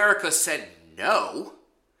most of America said no.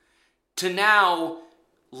 To now,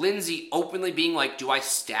 Lindsay openly being like, do I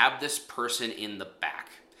stab this person in the back?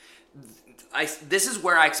 This is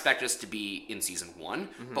where I expect us to be in season 1.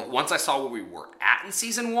 Mm-hmm. But once I saw where we were at in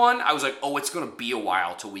season 1, I was like, oh, it's going to be a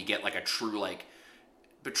while till we get a true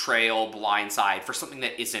betrayal, blindside for something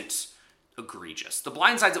that isn't egregious. The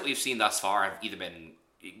blindsides that we've seen thus far have either been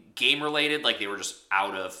game related, they were just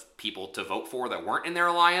out of people to vote for that weren't in their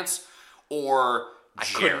alliance, or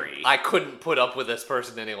Jerry. I couldn't put up with this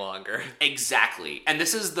person any longer. Exactly. And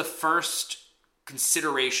this is the first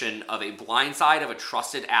consideration of a blindside of a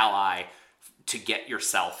trusted ally to get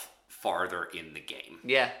yourself farther in the game.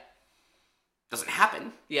 Yeah. Doesn't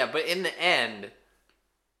happen. Yeah, but in the end,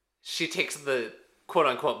 she takes the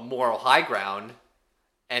quote-unquote moral high ground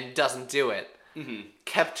and doesn't do it. Mm-hmm.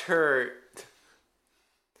 Kept her...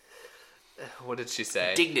 What did she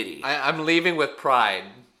say? Dignity. I'm leaving with pride.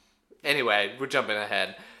 Anyway, we're jumping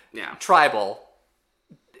ahead. Yeah. Tribal,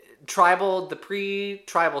 the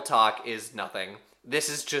pre-tribal talk is nothing. This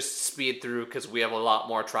is just speed through because we have a lot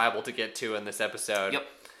more tribal to get to in this episode. Yep.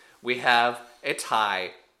 We have a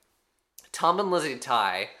tie. Tom and Lizzie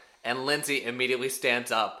tie, and Lindsay immediately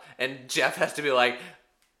stands up, and Jeff has to be like,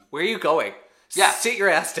 where are you going? Yeah. Sit your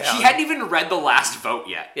ass down. He hadn't even read the last vote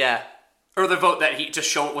yet. Yeah. Or the vote that to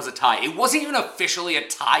show it was a tie. It wasn't even officially a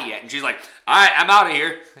tie yet. And she's like, all right, I'm out of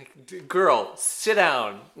here. Like, girl, sit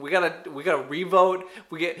down. We gotta revote.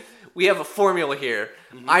 We have a formula here.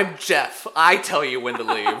 Mm-hmm. I'm Jeff. I tell you when to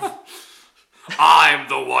leave. I'm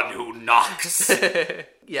the one who knocks.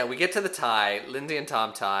 Yeah, we get to the tie. Lindsay and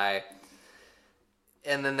Tom tie.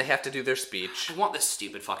 And then they have to do their speech. I want this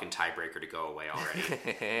stupid fucking tiebreaker to go away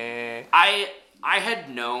already. I had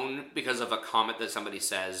known because of a comment that somebody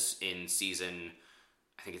says in season,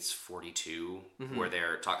 I think it's 42, where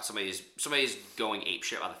they're talking. Somebody's going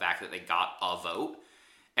apeshit about the fact that they got a vote,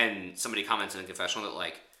 and somebody comments in the confessional that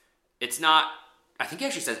like, it's not. I think he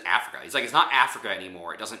actually says Africa. He's like, it's not Africa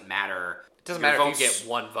anymore. It doesn't matter. It doesn't matter if you get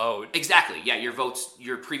one vote. Exactly. Yeah,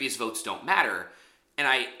 your previous votes don't matter. And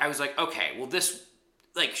I was like, okay, well this,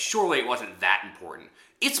 like, surely it wasn't that important.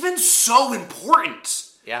 It's been so important.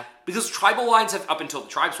 Yeah. Because tribal lines have, up until the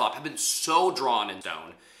tribe swap, have been so drawn in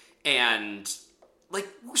stone. And, like,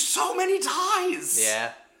 so many ties.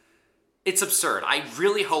 Yeah. It's absurd. I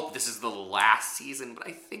really hope this is the last season, but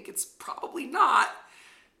I think it's probably not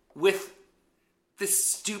with this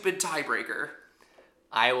stupid tiebreaker.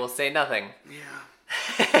 I will say nothing.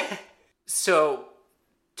 Yeah. So,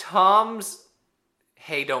 Tom's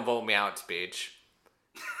 "Hey, don't vote me out" speech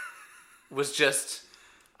was just,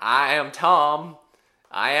 I am Tom.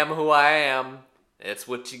 I am who I am. It's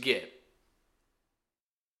what you get.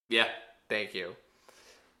 Yeah. Thank you.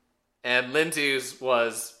 And Lindsay's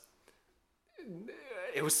was,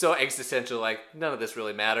 it was so existential, like, none of this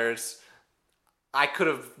really matters. I could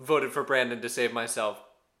have voted for Brandon to save myself.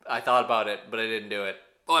 I thought about it, but I didn't do it.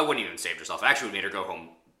 Well, I wouldn't even saved herself. I actually made her go home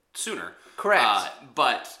sooner. Correct.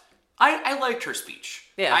 But I liked her speech.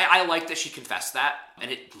 Yeah. I liked that she confessed that,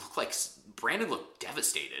 and it looked like Brandon looked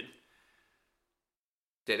devastated.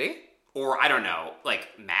 Did he? Or, I don't know, like,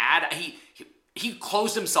 mad. He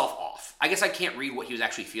closed himself off. I guess I can't read what he was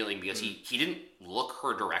actually feeling because he didn't look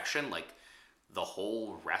her direction like the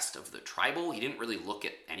whole rest of the tribal. He didn't really look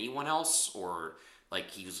at anyone else, or like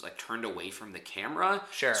he was like turned away from the camera.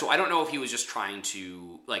 Sure. So I don't know if he was just trying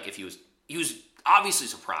to, like, if he was obviously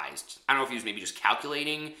surprised. I don't know if he was maybe just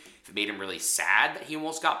calculating, if it made him really sad that he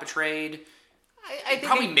almost got betrayed. I think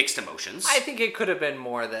probably mixed emotions. I think it could have been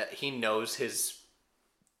more that he knows his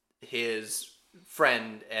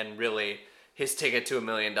friend, and really his ticket to $1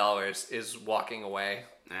 million is walking away.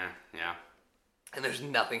 Yeah. And there's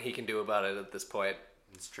nothing he can do about it at this point.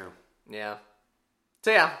 It's true. Yeah.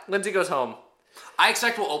 So yeah, Lindsay goes home. I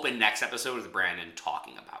expect we'll open next episode with Brandon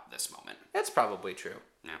talking about this moment. That's probably true.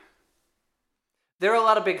 Yeah. There are a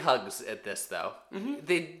lot of big hugs at this, though. Mm-hmm.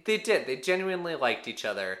 They did. They genuinely liked each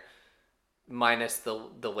other, minus the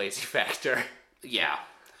lazy factor. Yeah.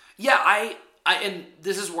 Yeah, I and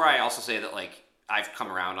this is where I also say that, like, I've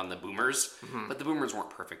come around on the boomers, but the boomers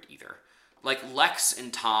weren't perfect either. Like, Lex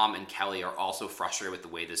and Tom and Kelly are also frustrated with the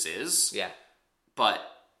way this is. Yeah. But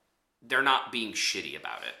they're not being shitty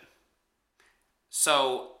about it.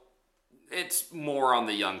 So, it's more on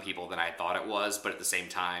the young people than I thought it was, but at the same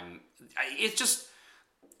time,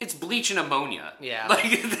 it's bleach and ammonia. Yeah. Like,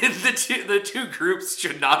 the two groups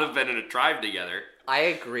should not have been in a tribe together. I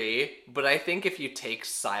agree, but I think if you take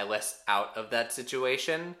Silas out of that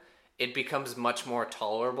situation, it becomes much more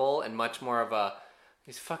tolerable and much more of a,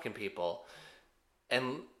 these fucking people.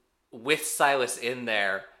 And with Silas in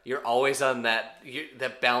there, you're always on that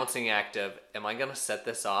balancing act of, am I going to set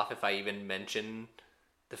this off if I even mention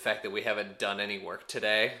the fact that we haven't done any work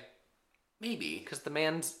today? Maybe. Because the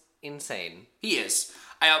man's insane. He is.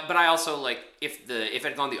 But I also, like, if it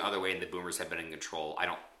had gone the other way and the boomers had been in control, I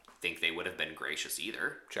don't think they would have been gracious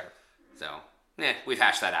either. Sure. So, we've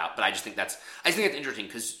hashed that out. But I think that's interesting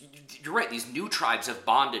because you're right. These new tribes have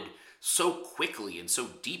bonded so quickly and so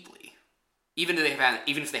deeply, even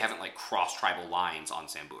if they haven't like crossed tribal lines on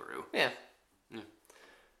Samburu. Yeah.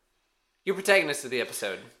 Your protagonist of the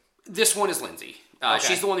episode. This one is Lindsay. Okay.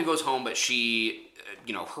 She's the one who goes home, but she,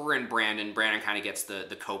 her and Brandon kind of gets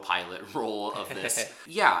the co-pilot role of this.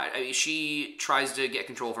 Yeah, I mean, she tries to get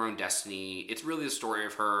control of her own destiny. It's really the story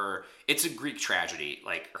of her. It's a Greek tragedy,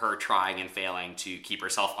 like her trying and failing to keep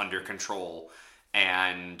herself under control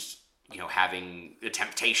and, having a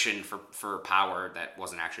temptation for power that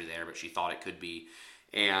wasn't actually there, but she thought it could be.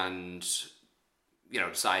 And,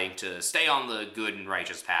 deciding to stay on the good and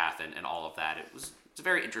righteous path and all of that. It's a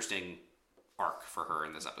very interesting arc for her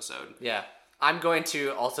in this episode. Yeah. I'm going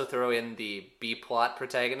to also throw in the B-plot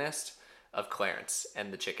protagonist of Clarence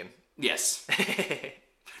and the chicken. Yes.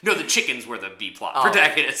 No, the chickens were the B-plot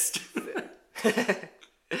protagonist.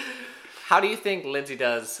 How do you think Lindsay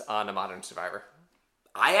does on A Modern Survivor?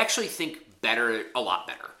 I actually think a lot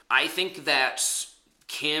better. I think that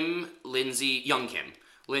Lindsay,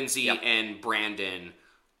 yep. and Brandon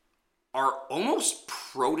are almost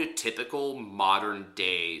prototypical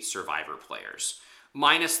modern-day Survivor players.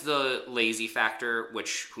 Minus the lazy factor,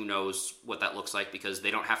 which who knows what that looks like because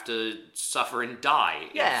they don't have to suffer and die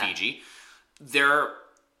in Fiji. They're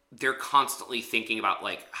constantly thinking about,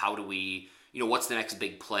 like, how do we, what's the next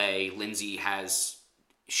big play? Lindsay has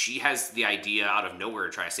the idea out of nowhere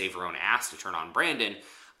to try to save her own ass to turn on Brandon.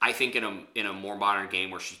 I think in a more modern game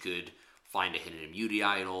where she could find a hidden immunity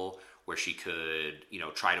idol, where she could,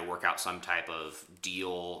 try to work out some type of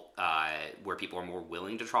deal where people are more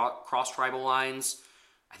willing to cross tribal lines,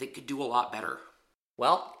 I think could do a lot better.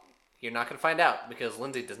 Well, you're not going to find out because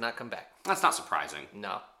Lindsay does not come back. That's not surprising.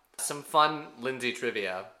 No. Some fun Lindsay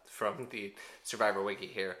trivia from the Survivor Wiki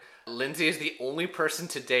here. Lindsay is the only person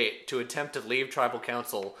to date to attempt to leave tribal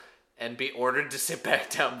council and be ordered to sit back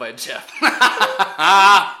down by Jeff.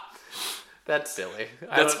 That's silly.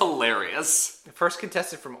 That's hilarious. First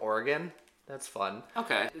contestant from Oregon. That's fun.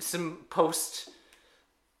 Okay. Some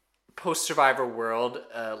post-Survivor world.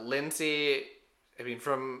 Lindsay,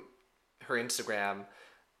 from her Instagram,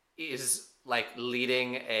 is like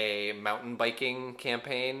leading a mountain biking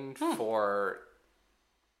campaign for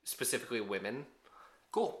specifically women.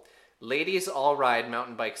 Cool. Ladies all ride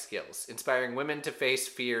mountain bike skills, inspiring women to face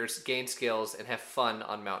fears, gain skills, and have fun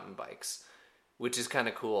on mountain bikes, which is kind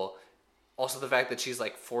of cool. Also, the fact that she's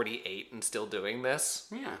like 48 and still doing this.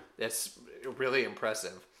 Yeah. That's really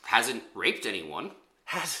impressive. Hasn't raped anyone.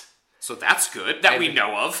 So that's good, that we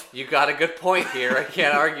know of. You got a good point here. I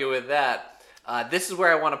can't argue with that. This is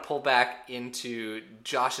where I want to pull back into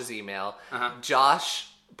Josh's email. Uh-huh. Josh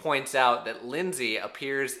points out that Lindsay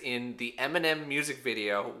appears in the Eminem music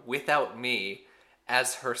video Without Me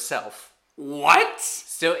as herself. What?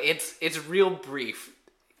 So it's real brief.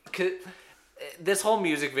 This whole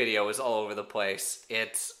music video is all over the place.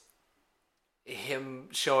 It's him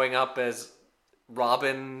showing up as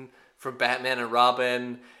Robin from Batman and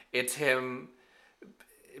Robin. It's him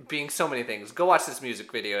being so many things. Go watch this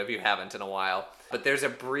music video if you haven't in a while. But there's a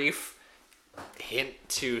brief hint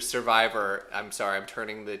to Survivor. I'm sorry, I'm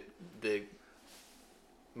turning the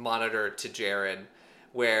monitor to Jared,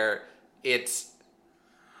 where it's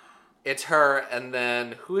her, and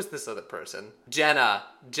then who is this other person? Jenna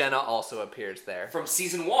also appears there from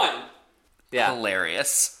season 1. Yeah,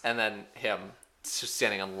 hilarious. And then him just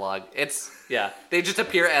standing on the log. They just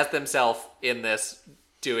appear as themselves in this,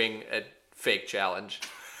 doing a fake challenge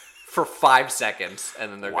for 5 seconds,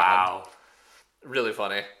 and then they're gone. Really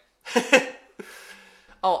funny.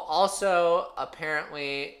 Oh, also,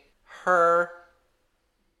 apparently,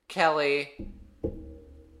 Kelly,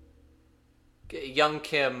 young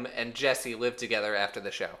Kim, and Jesse live together after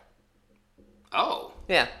the show. Oh.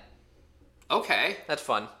 Yeah. Okay. That's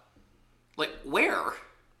fun. Like, where?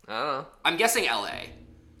 I don't know. I'm guessing LA.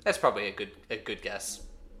 That's probably a good guess.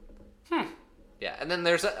 Yeah, and then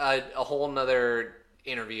there's a whole nother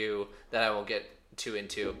interview that I won't get too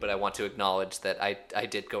into, but I want to acknowledge that I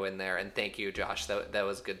did go in there, and thank you, Josh. That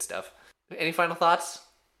was good stuff. Any final thoughts?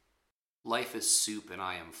 Life is soup and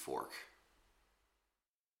I am fork.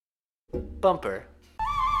 Bumper.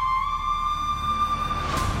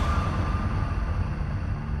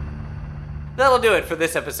 That'll do it for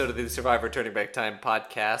this episode of the Survivor Turning Back Time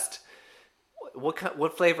podcast.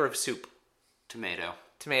 What flavor of soup? Tomato.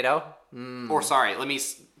 Tomato? Or sorry,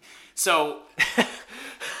 so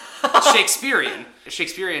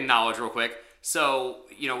Shakespearean knowledge real quick. So,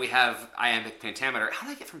 we have iambic pentameter. How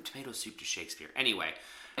did I get from tomato soup to Shakespeare? Anyway.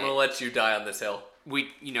 I'm going to let you die on this hill.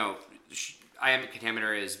 Iambic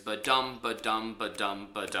pentameter is ba-dum, ba-dum, ba-dum,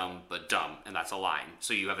 ba-dum, ba-dum. And that's a line.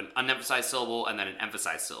 So you have an unemphasized syllable and then an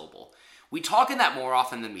emphasized syllable. We talk in that more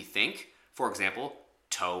often than we think. For example,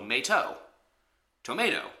 tomato.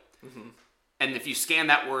 Tomato. Mm-hmm. And if you scan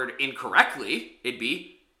that word incorrectly, it'd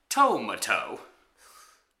be tomato.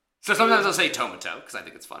 So sometimes I'll say tomato because I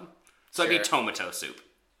think it's fun. So Sure. I'd be tomato soup.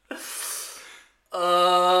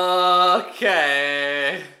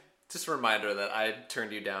 Okay. Just a reminder that I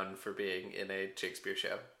turned you down for being in a Shakespeare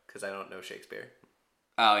show because I don't know Shakespeare.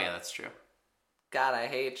 Oh, yeah, that's true. God, I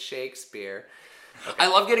hate Shakespeare. I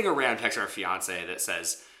love getting a random text from our fiance that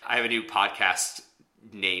says, I have a new podcast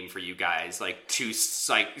name for you guys, like two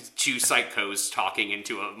psychos talking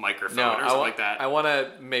into a microphone or something like that. I want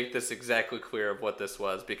to make this exactly clear of what this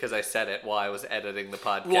was because I said it while I was editing the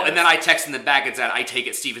podcast. Well, and then I text in the back and said, I take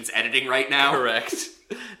it Steven's editing right now. Correct.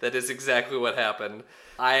 That is exactly what happened.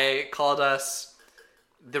 I called us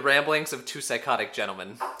The Ramblings of Two Psychotic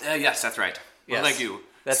Gentlemen. Yes, that's right. Yes. Well, thank you.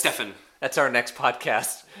 Stefan. That's our next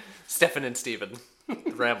podcast. Stefan and Steven.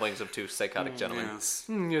 The Ramblings of Two Psychotic Gentlemen. Yes.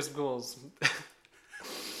 Yes, of course.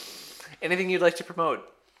 Anything you'd like to promote?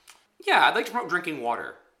 Yeah, I'd like to promote drinking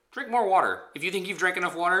water. Drink more water. If you think you've drank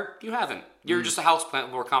enough water, you haven't. You're just a houseplant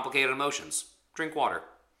with more complicated emotions. Drink water.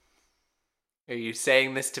 Are you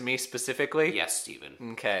saying this to me specifically? Yes, Steven.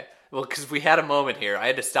 Okay. Well, because we had a moment here. I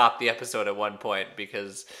had to stop the episode at one point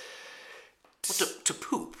because... Well, to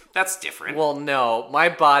poop. That's different. Well, no. My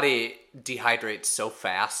body dehydrates so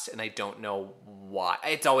fast, and I don't know why.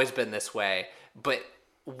 It's always been this way. But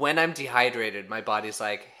when I'm dehydrated, my body's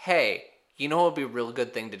like, hey, you know what would be a real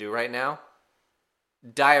good thing to do right now?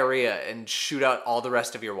 Diarrhea and shoot out all the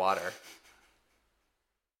rest of your water.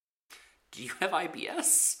 Do you have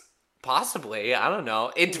IBS? Possibly. I don't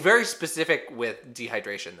know. It's very specific with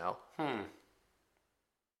dehydration, though.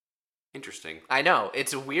 Interesting. I know.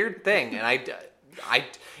 It's a weird thing. And I,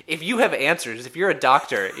 if you have answers, if you're a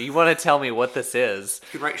doctor, you want to tell me what this is.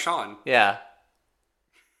 You could write Sean. Yeah.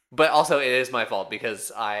 But also, it is my fault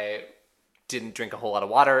because I didn't drink a whole lot of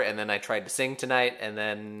water, and then I tried to sing tonight, and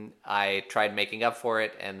then I tried making up for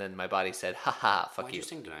it, and then my body said, haha, fuck Why'd you. you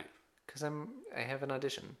sing tonight? Because I have an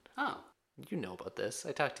audition. Oh. You know about this.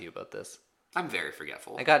 I talked to you about this. I'm very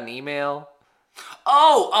forgetful. I got an email.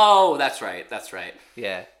 Oh, that's right. That's right.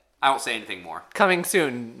 Yeah. I won't say anything more. Coming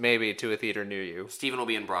soon, maybe, to a theater near you. Steven will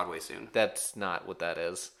be in Broadway soon. That's not what that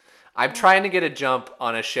is. I'm trying to get a jump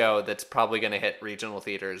on a show that's probably going to hit regional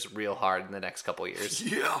theaters real hard in the next couple years.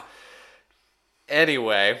 Yeah.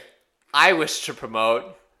 Anyway, I wish to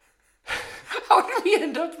promote... How did we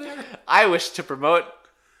end up there? I wish to promote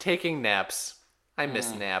taking naps. I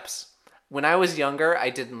miss naps. When I was younger, I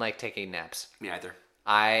didn't like taking naps. Me either.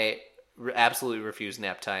 I absolutely refused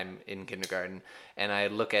nap time in kindergarten. And I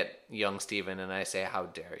look at young Steven and I say, how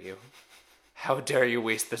dare you? How dare you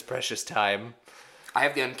waste this precious time? I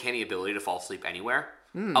have the uncanny ability to fall asleep anywhere.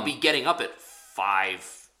 I'll be getting up at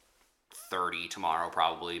 5:30 tomorrow,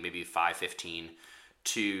 probably, maybe 5:15,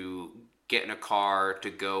 to get in a car to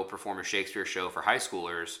go perform a Shakespeare show for high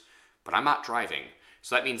schoolers, but I'm not driving.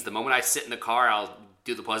 So that means the moment I sit in the car, I'll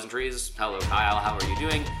do the pleasantries. Hello, Kyle, how are you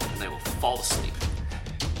doing? And I will fall asleep.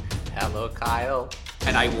 Hello, Kyle.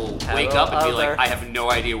 And I will wake up and be like, I have no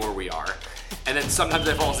idea where we are. And then sometimes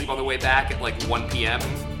I fall asleep on the way back at like 1 p.m.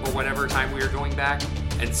 or whatever time we were going back.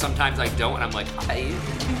 And sometimes I don't, and I'm like, I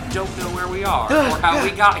don't know where we are or how we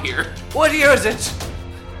got here. What year is it?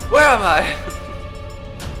 Where am I?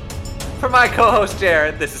 For my co-host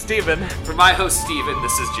Jared, this is Steven. For my host Steven,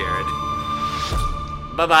 this is Jared.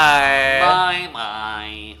 Bye-bye.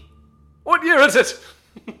 Bye-bye. What year is it?